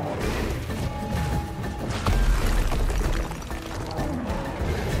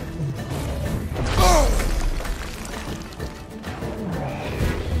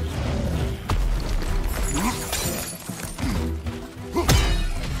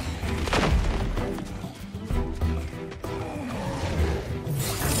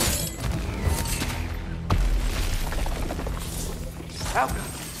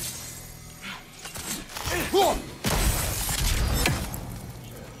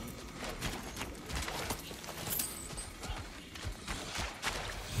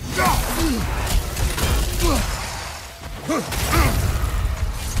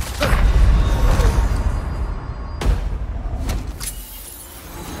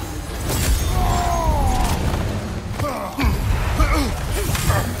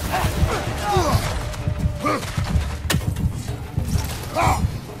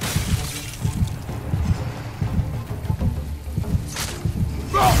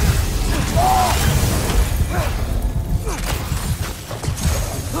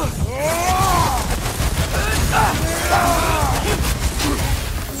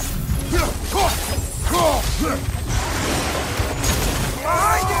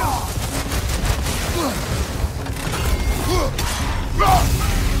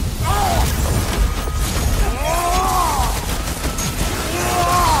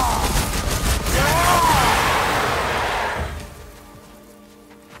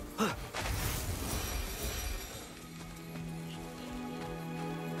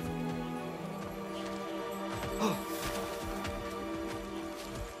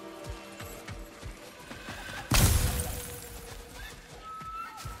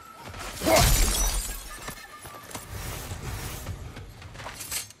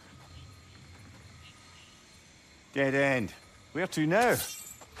 Dead end. Where to now?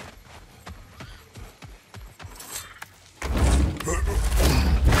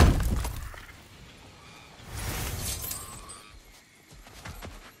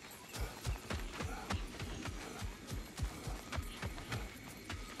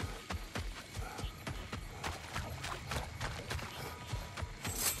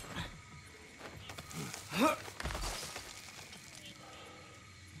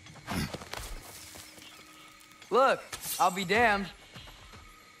 Look, I'll be damned.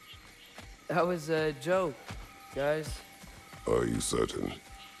 That was a joke, guys. Are you certain?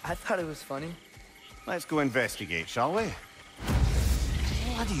 I thought it was funny. Let's go investigate, shall we?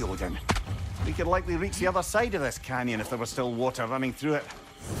 Bloody Odin. We could likely reach the other side of this canyon if there was still water running through it.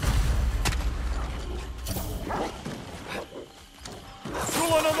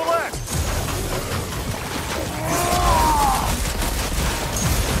 Rolling on the left!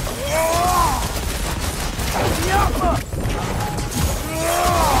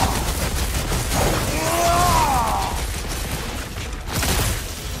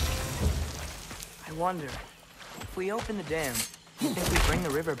 I wonder, if we open the dam, do you think we bring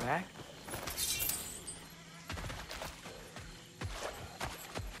the river back?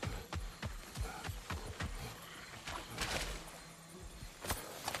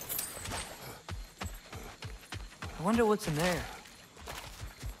 I wonder what's in there.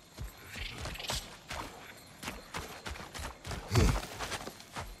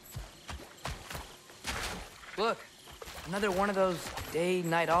 Look, another one of those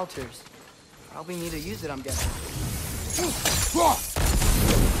day-night altars. Probably need to use it, I'm guessing.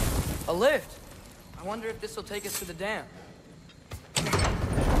 A lift! I wonder if this will take us to the dam.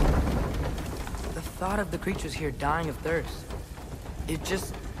 The thought of the creatures here dying of thirst,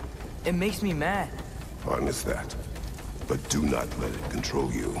 it makes me mad. Harness that, but do not let it control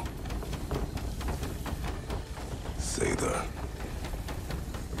you. Sather.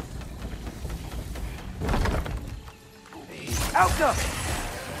 Alka!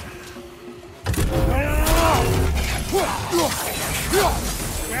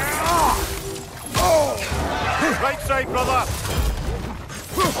 Right side, brother!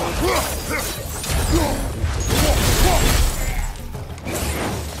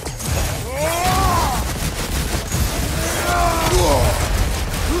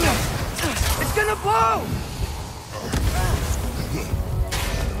 It's gonna blow!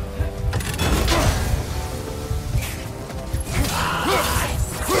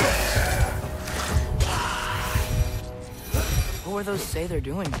 What were those Sather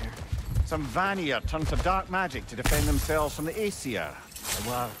doing here? Some Vanir turned to dark magic to defend themselves from the Aesir.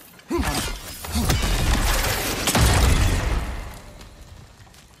 Well,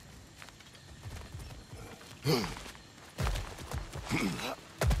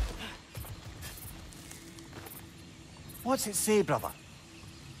 what's it say, brother?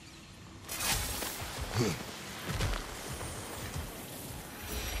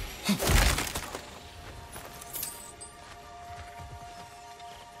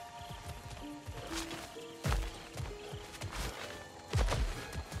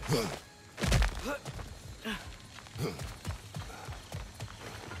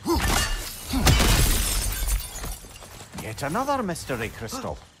 Yet another mystery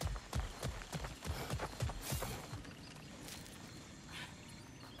crystal.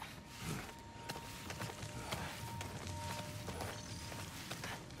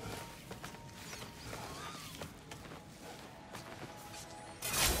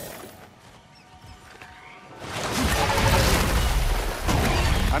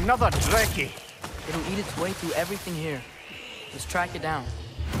 Another Dreki. It'll eat its way through everything here. Let's track it down.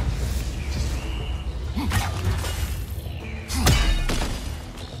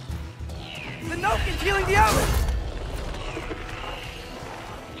 The Noke is healing the outlet!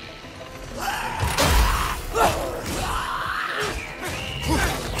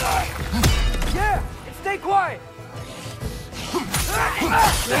 Yeah! And stay quiet!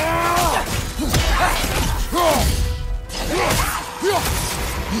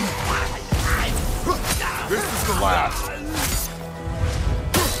 This is the last.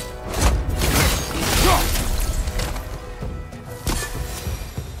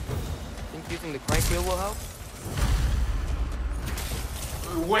 Think using the crank wheel will help?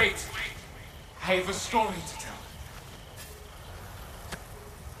 Wait! I have a story to tell.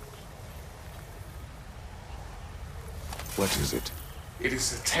 What is it? It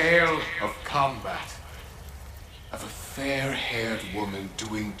is a tale of combat. Of a fair-haired woman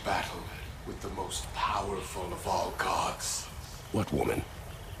doing battle with the most powerful of all gods. What woman?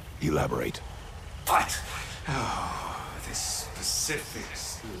 Elaborate. But, oh, the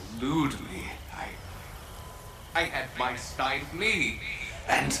specifics elude me. I had my styled knee,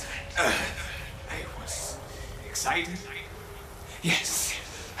 and I was excited. Yes,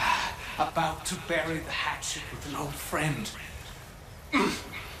 about to bury the hatchet with an old friend.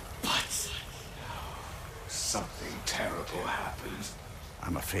 But something terrible happened.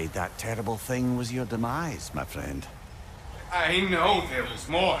 I'm afraid that terrible thing was your demise, my friend. I know there was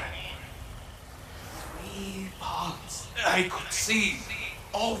more. 3 parts. I could see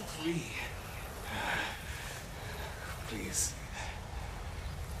all 3. Please,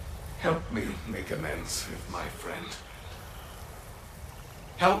 help me make amends with my friend.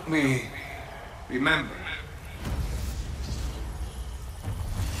 Help me remember.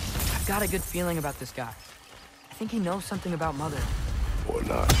 I've got a good feeling about this guy. I think he knows something about Mother. Or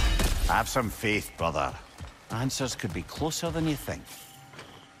not. Have some faith, brother. Answers could be closer than you think.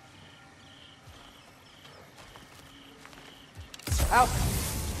 Out!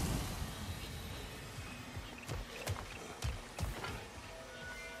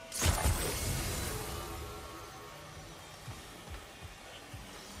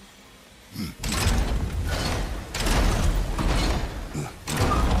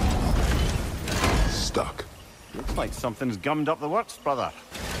 Stuck. Looks like something's gummed up the works, brother.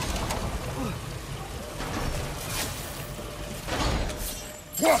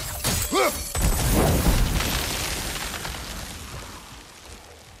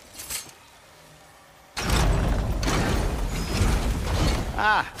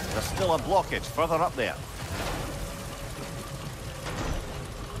 Ah, there's still a blockage further up there.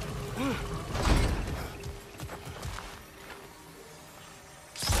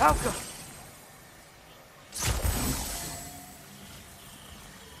 Alka!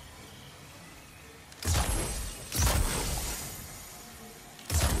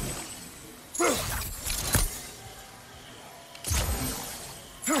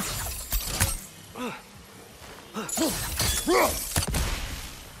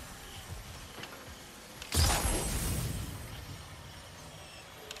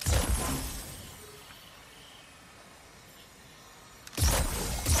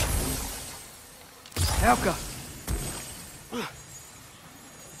 Helka!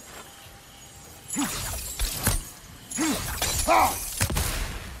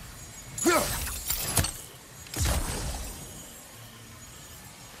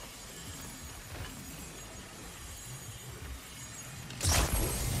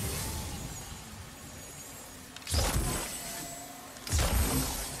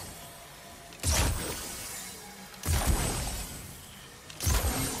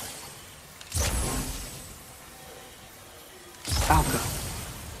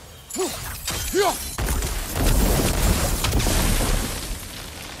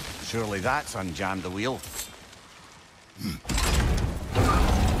 Surely that's unjammed the wheel. The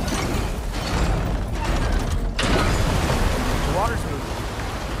water's moving.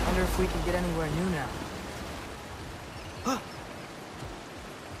 Wonder if we can get anywhere new now.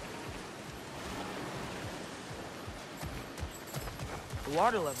 The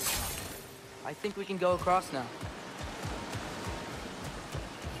water level's up. I think we can go across now.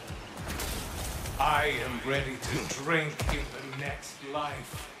 I am ready to drink in the next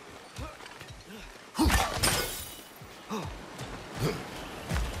life.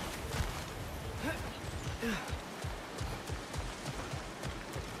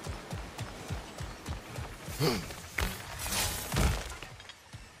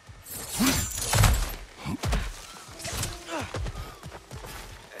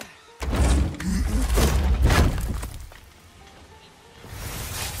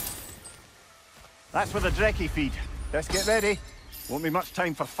 That's where the Drekkie feed. Let's get ready. Won't be much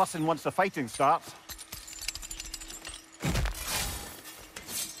time for fussing once the fighting starts.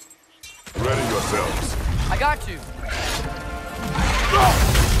 Ready yourselves. I got you.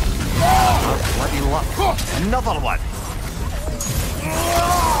 Bloody luck. Another one.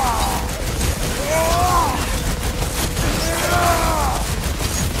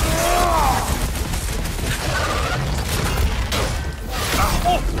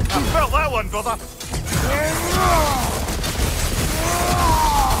 Oh, I felt that one, brother.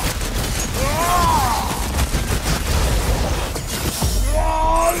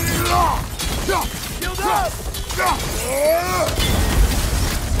 Shield up!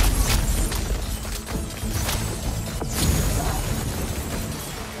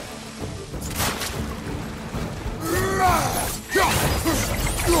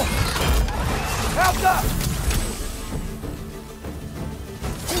 Help up!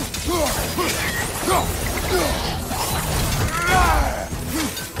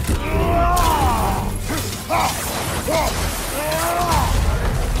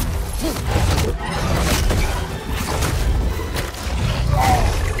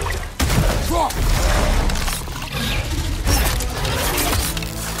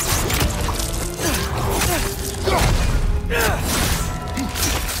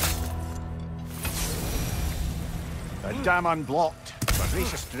 dam unblocked.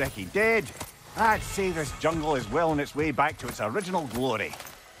 Voracious Strecky dead. I'd say this jungle is well on its way back to its original glory.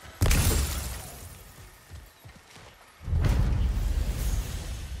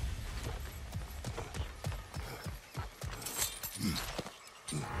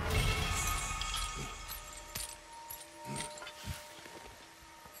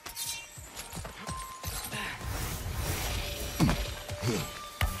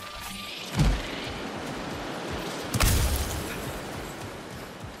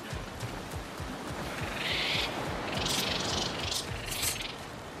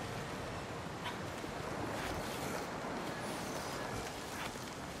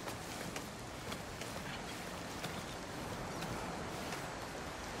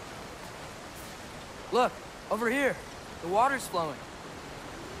 Look, over here. The water's flowing.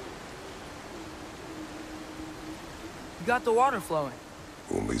 You got the water flowing.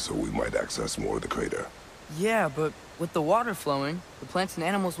 Only so we might access more of the crater. Yeah, but with the water flowing, the plants and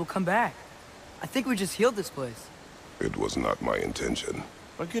animals will come back. I think we just healed this place. It was not my intention.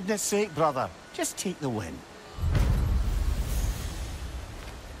 For goodness sake, brother, just take the win.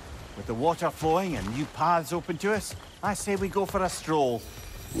 With the water flowing and new paths open to us, I say we go for a stroll.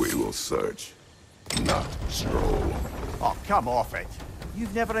 We will search, not stroll. Oh, come off it.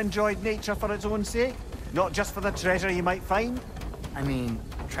 You've never enjoyed nature for its own sake? Not just for the treasure you might find? I mean,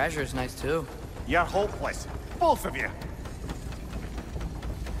 treasure is nice too. You're hopeless. Both of you.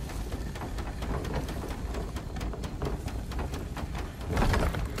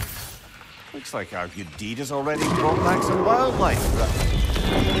 Looks like our good deed has already brought back some wildlife, but...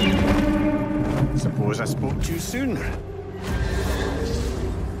 Suppose I spoke too soon.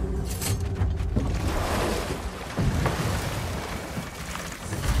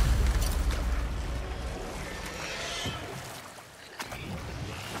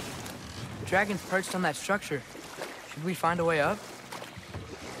 The dragon's perched on that structure. Should we find a way up?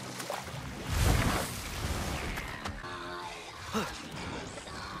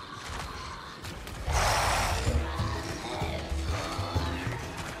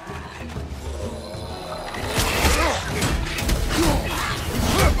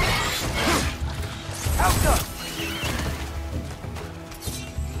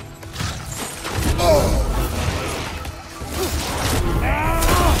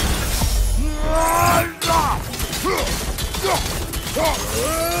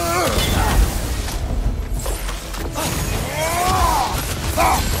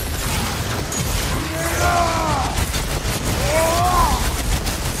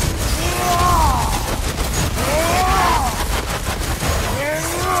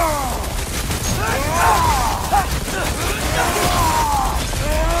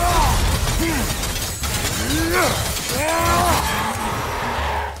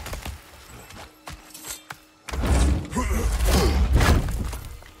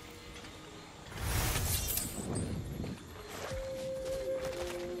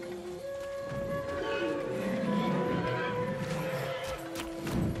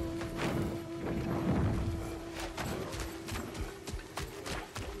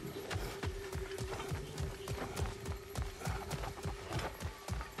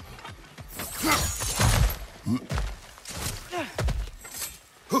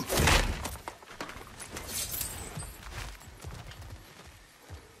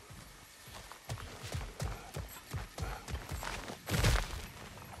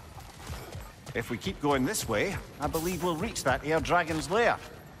 If we keep going this way, I believe we'll reach that air dragon's lair.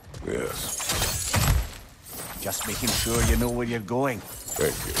 Yes. Just making sure you know where you're going.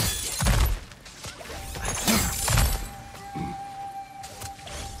 Thank you.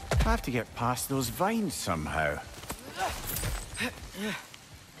 I have to get past those vines somehow.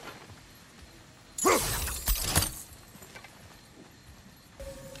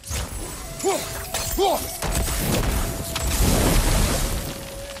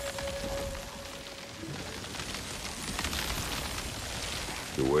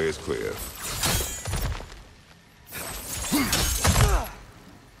 The way is clear.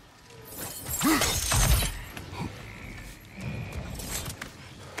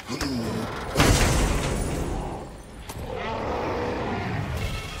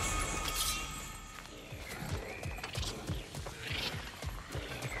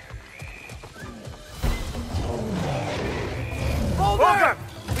 Walker!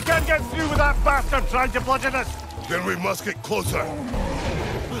 We can't get through with that bastard trying to bludgeon us! Then we must get closer.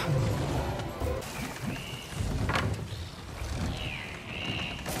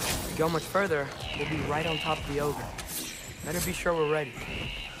 If we go much further, we'll be right on top of the ogre. Better be sure we're ready.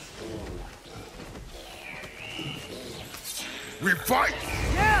 We fight!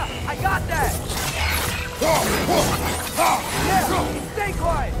 Yeah, I got that! Yeah, stay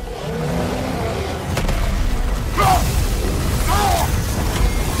quiet!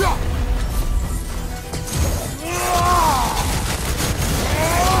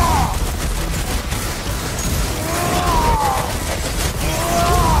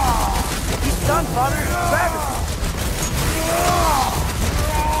 He's done, Father! Grab him!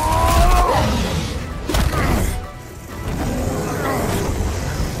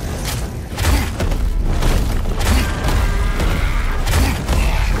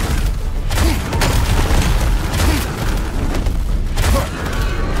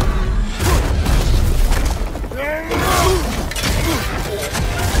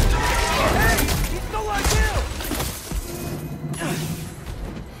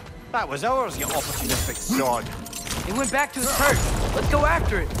 That was ours, you opportunistic sod. It went back to his perch. Let's go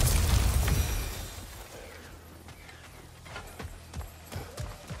after it.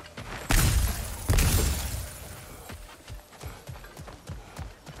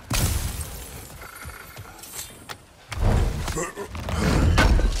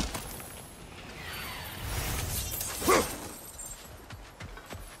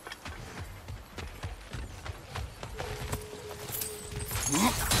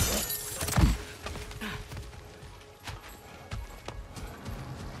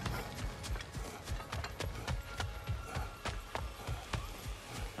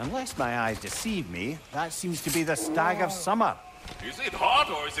 Unless my eyes deceive me, that seems to be the stag of summer. Is it hot,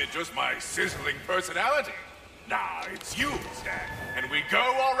 or is it just my sizzling personality? Nah, it's you, Stag. And we go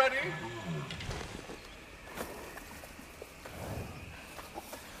already?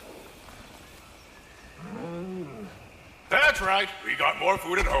 That's right. We got more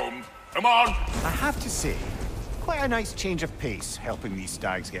food at home. Come on. I have to say, quite a nice change of pace helping these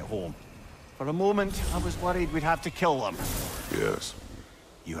stags get home. For a moment, I was worried we'd have to kill them. Yes.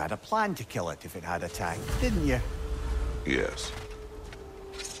 You had a plan to kill it if it had attacked, didn't you? Yes.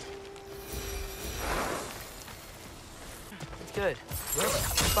 It's good.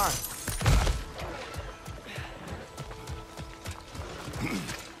 It's fun.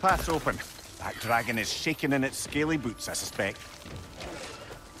 Path's open. That dragon is shaking in its scaly boots, I suspect.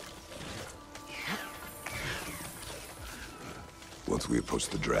 Once we approach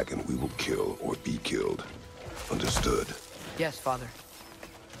the dragon, we will kill or be killed. Understood? Yes, Father.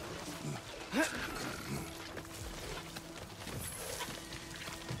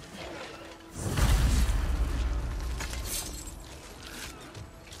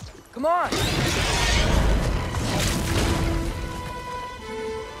 Come on!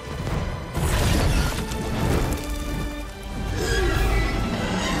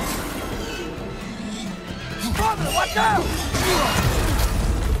 Father, watch out!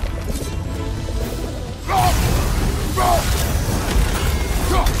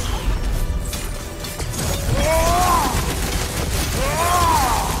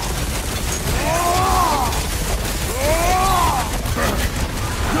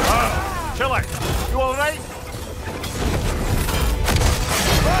 Killer, you all right?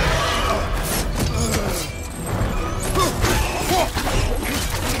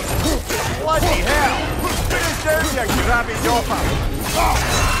 Bloody hell! Finish down, you grabby dopper!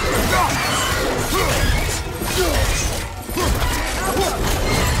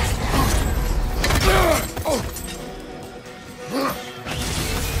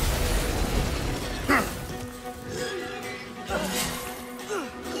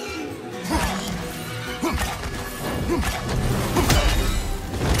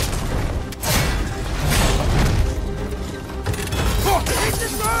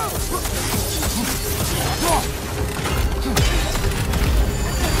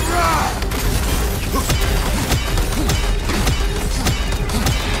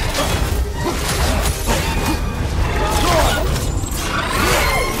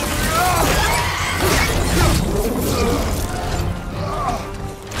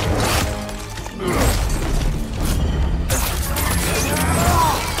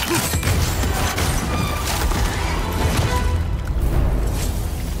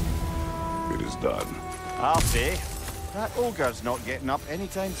 I'll say, that ogre's not getting up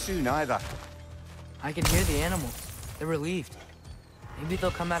anytime soon either. I can hear the animals. They're relieved. Maybe they'll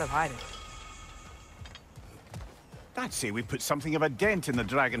come out of hiding. I'd say we put something of a dent in the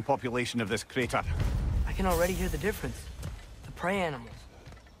dragon population of this crater. I can already hear the difference. The prey animals.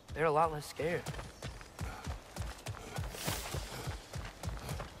 They're a lot less scared.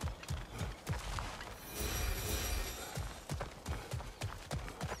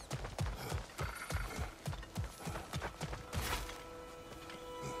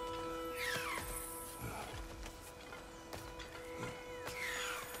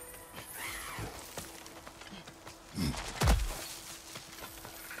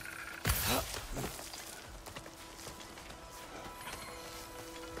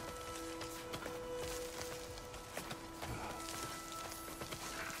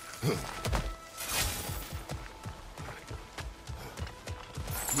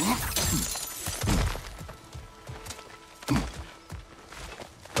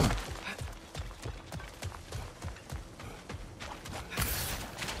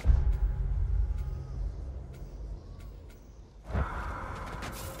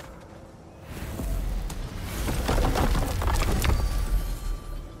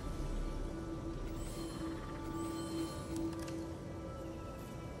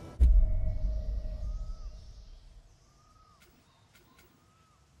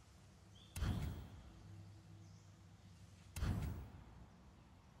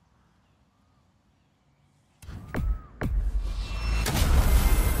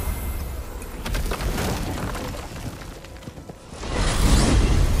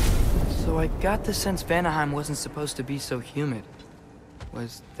 So I got the sense Vanaheim wasn't supposed to be so humid.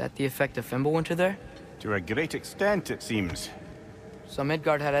 Was that the effect of Fimbulwinter there? To a great extent, it seems. So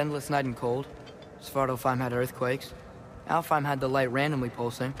Midgard had endless night and cold. Svartalfheim had earthquakes. Alfheim had the light randomly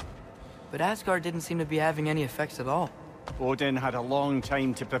pulsing. But Asgard didn't seem to be having any effects at all. Odin had a long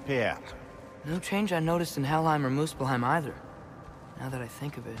time to prepare. No change I noticed in Helheim or Muspelheim either. Now that I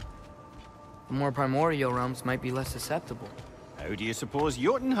think of it. The more primordial realms might be less susceptible. How do you suppose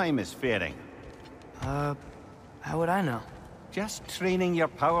Jotunheim is faring? How would I know? Just training your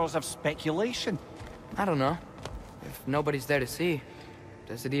powers of speculation. I don't know. If nobody's there to see,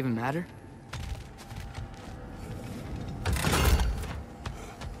 does it even matter?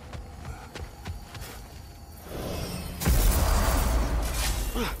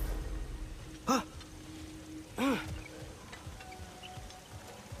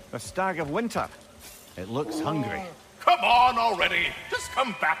 The Stag of Winter. It looks hungry. Come on already! Just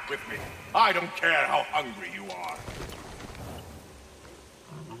come back with me. I don't care how hungry you are.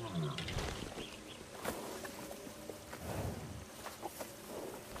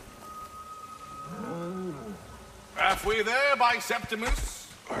 Halfway there, by Septimus?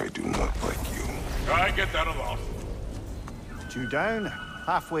 I do not like you. I get that a lot. 2 down,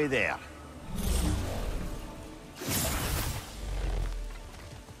 halfway there.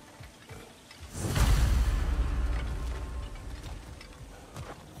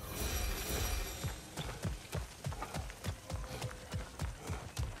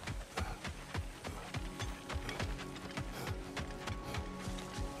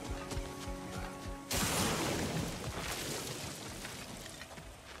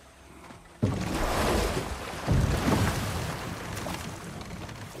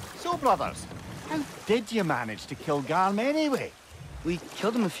 Brothers, how did you manage to kill Garm anyway? We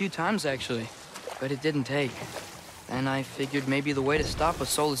killed him a few times, actually, but it didn't take. And I figured maybe the way to stop a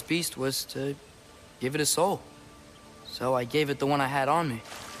soulless beast was to give it a soul. So I gave it the one I had on me.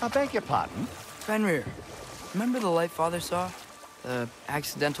 I beg your pardon? Fenrir. Remember the light Father saw? The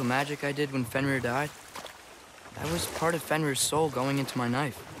accidental magic I did when Fenrir died? That was part of Fenrir's soul going into my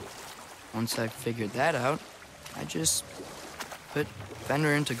knife. Once I figured that out, I just put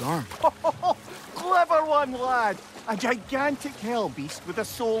Fenrir into Garm. Clever one, lad! A gigantic hell beast with the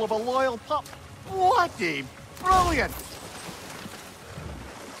soul of a loyal pup. What a brilliant!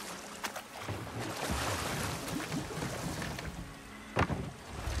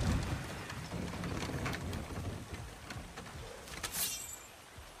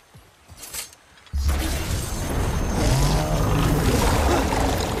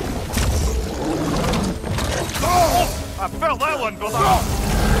 I felt that one, brother!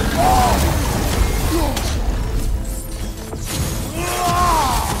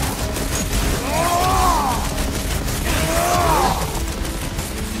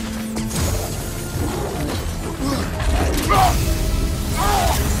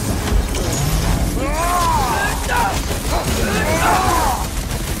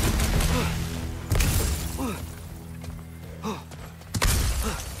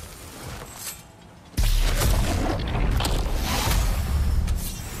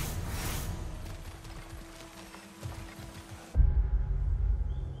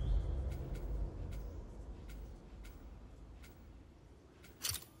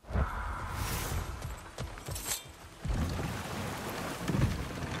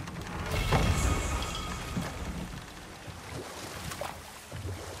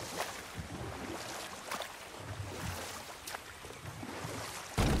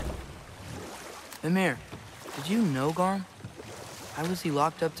 Mimir, did you know Garm? How was he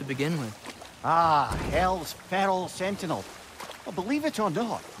locked up to begin with? Ah, Hell's feral sentinel. Well, believe it or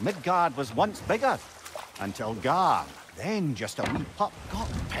not, Midgard was once bigger. Until Garm, then just a wee pup, got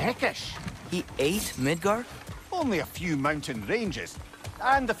peckish. He ate Midgard? Only a few mountain ranges.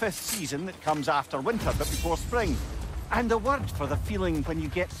 And the 5th season that comes after winter but before spring. And the word for the feeling when you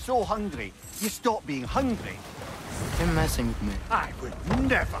get so hungry, you stop being hungry. You're messing with me. I would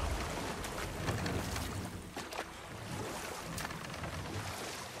never.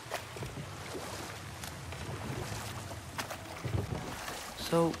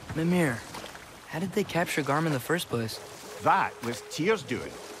 So, Mimir, how did they capture Garm in the first place? That was Tyr's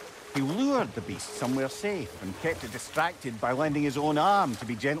doing. He lured the beast somewhere safe and kept it distracted by lending his own arm to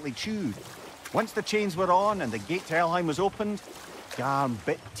be gently chewed. Once the chains were on and the gate to Helheim was opened, Garm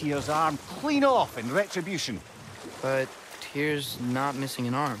bit Tyr's arm clean off in retribution. But Tyr's not missing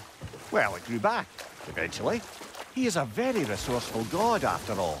an arm. Well, it grew back, eventually. He is a very resourceful god,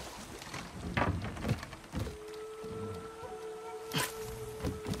 after all.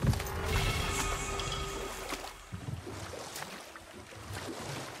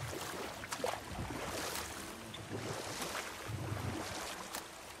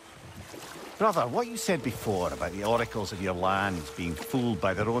 Brother, what you said before about the oracles of your lands being fooled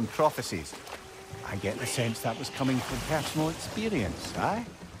by their own prophecies, I get the sense that was coming from personal experience, aye?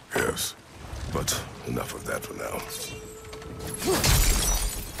 Yes, but enough of that for now.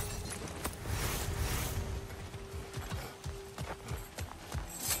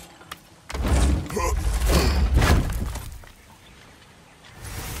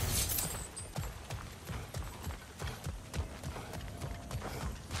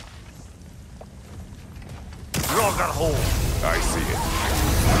 I see it.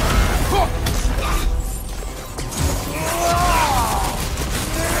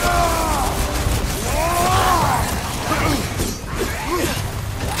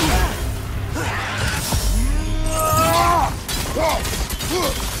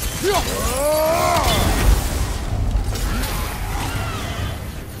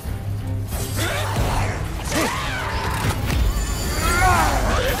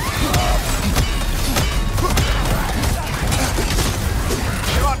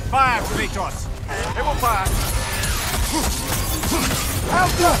 Fire, Kratos! It will pass!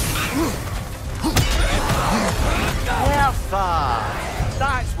 Bertha!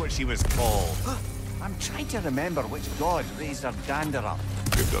 That's what she was called. I'm trying to remember which god raised her dander up.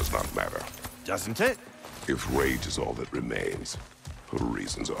 It does not matter. Doesn't it? If rage is all that remains, her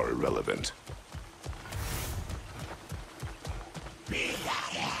reasons are irrelevant.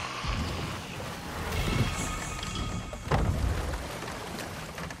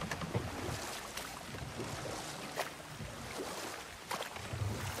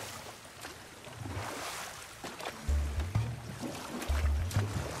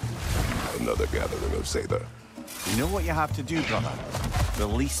 Another gathering of Sather. You know what you have to do, brother?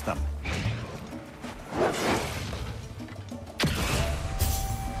 Release them.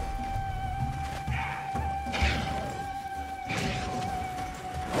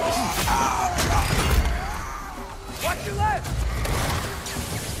 Watch your left!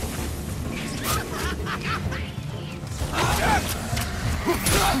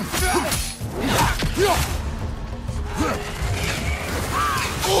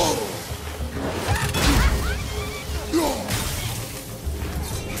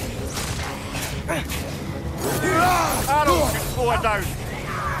 Arrows should slow it down.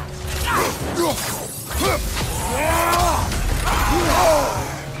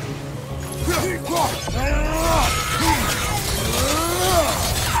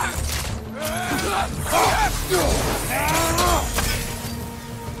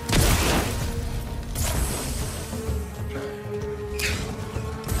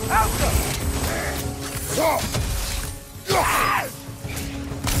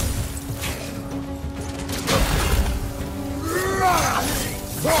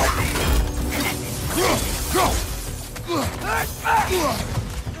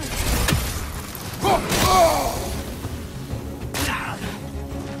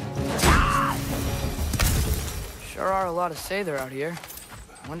 Sure are a lot of Sather out here.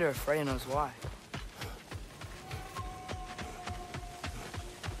 I wonder if Freya knows why.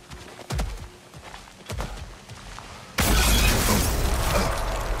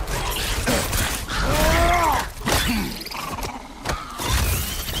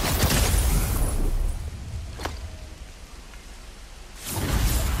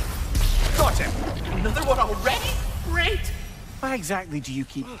 Got him! Another one already? Great! Why exactly do you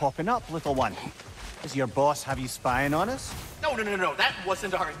keep popping up, little one? Does your boss have you spying on us? No, that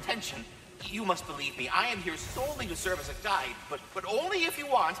wasn't our intention. You must believe me, I am here solely to serve as a guide, but only if you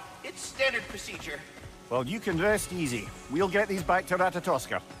want. It's standard procedure. Well, you can rest easy. We'll get these back to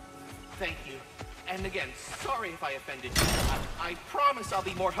Ratatoska. Thank you. And again, sorry if I offended you. I promise I'll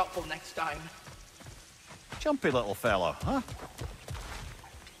be more helpful next time. Jumpy little fellow, huh?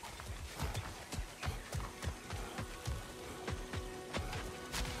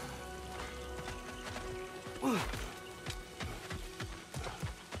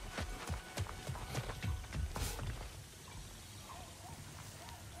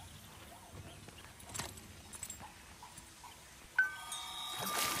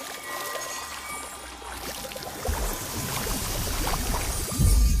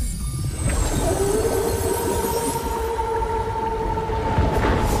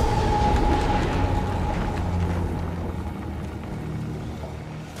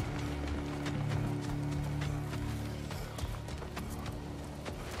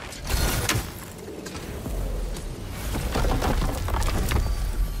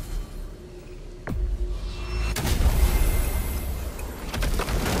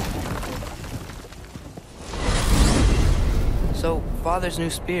 father's new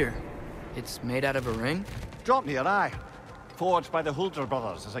spear. It's made out of a ring? Draupnir, aye. Forged by the Huldra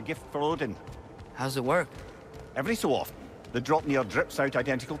brothers as a gift for Odin. How's it work? Every so often, the Draupnir drips out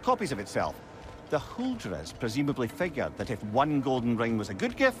identical copies of itself. The Huldras presumably figured that if one golden ring was a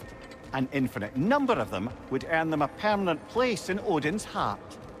good gift, an infinite number of them would earn them a permanent place in Odin's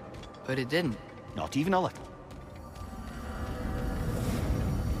heart. But it didn't. Not even a little.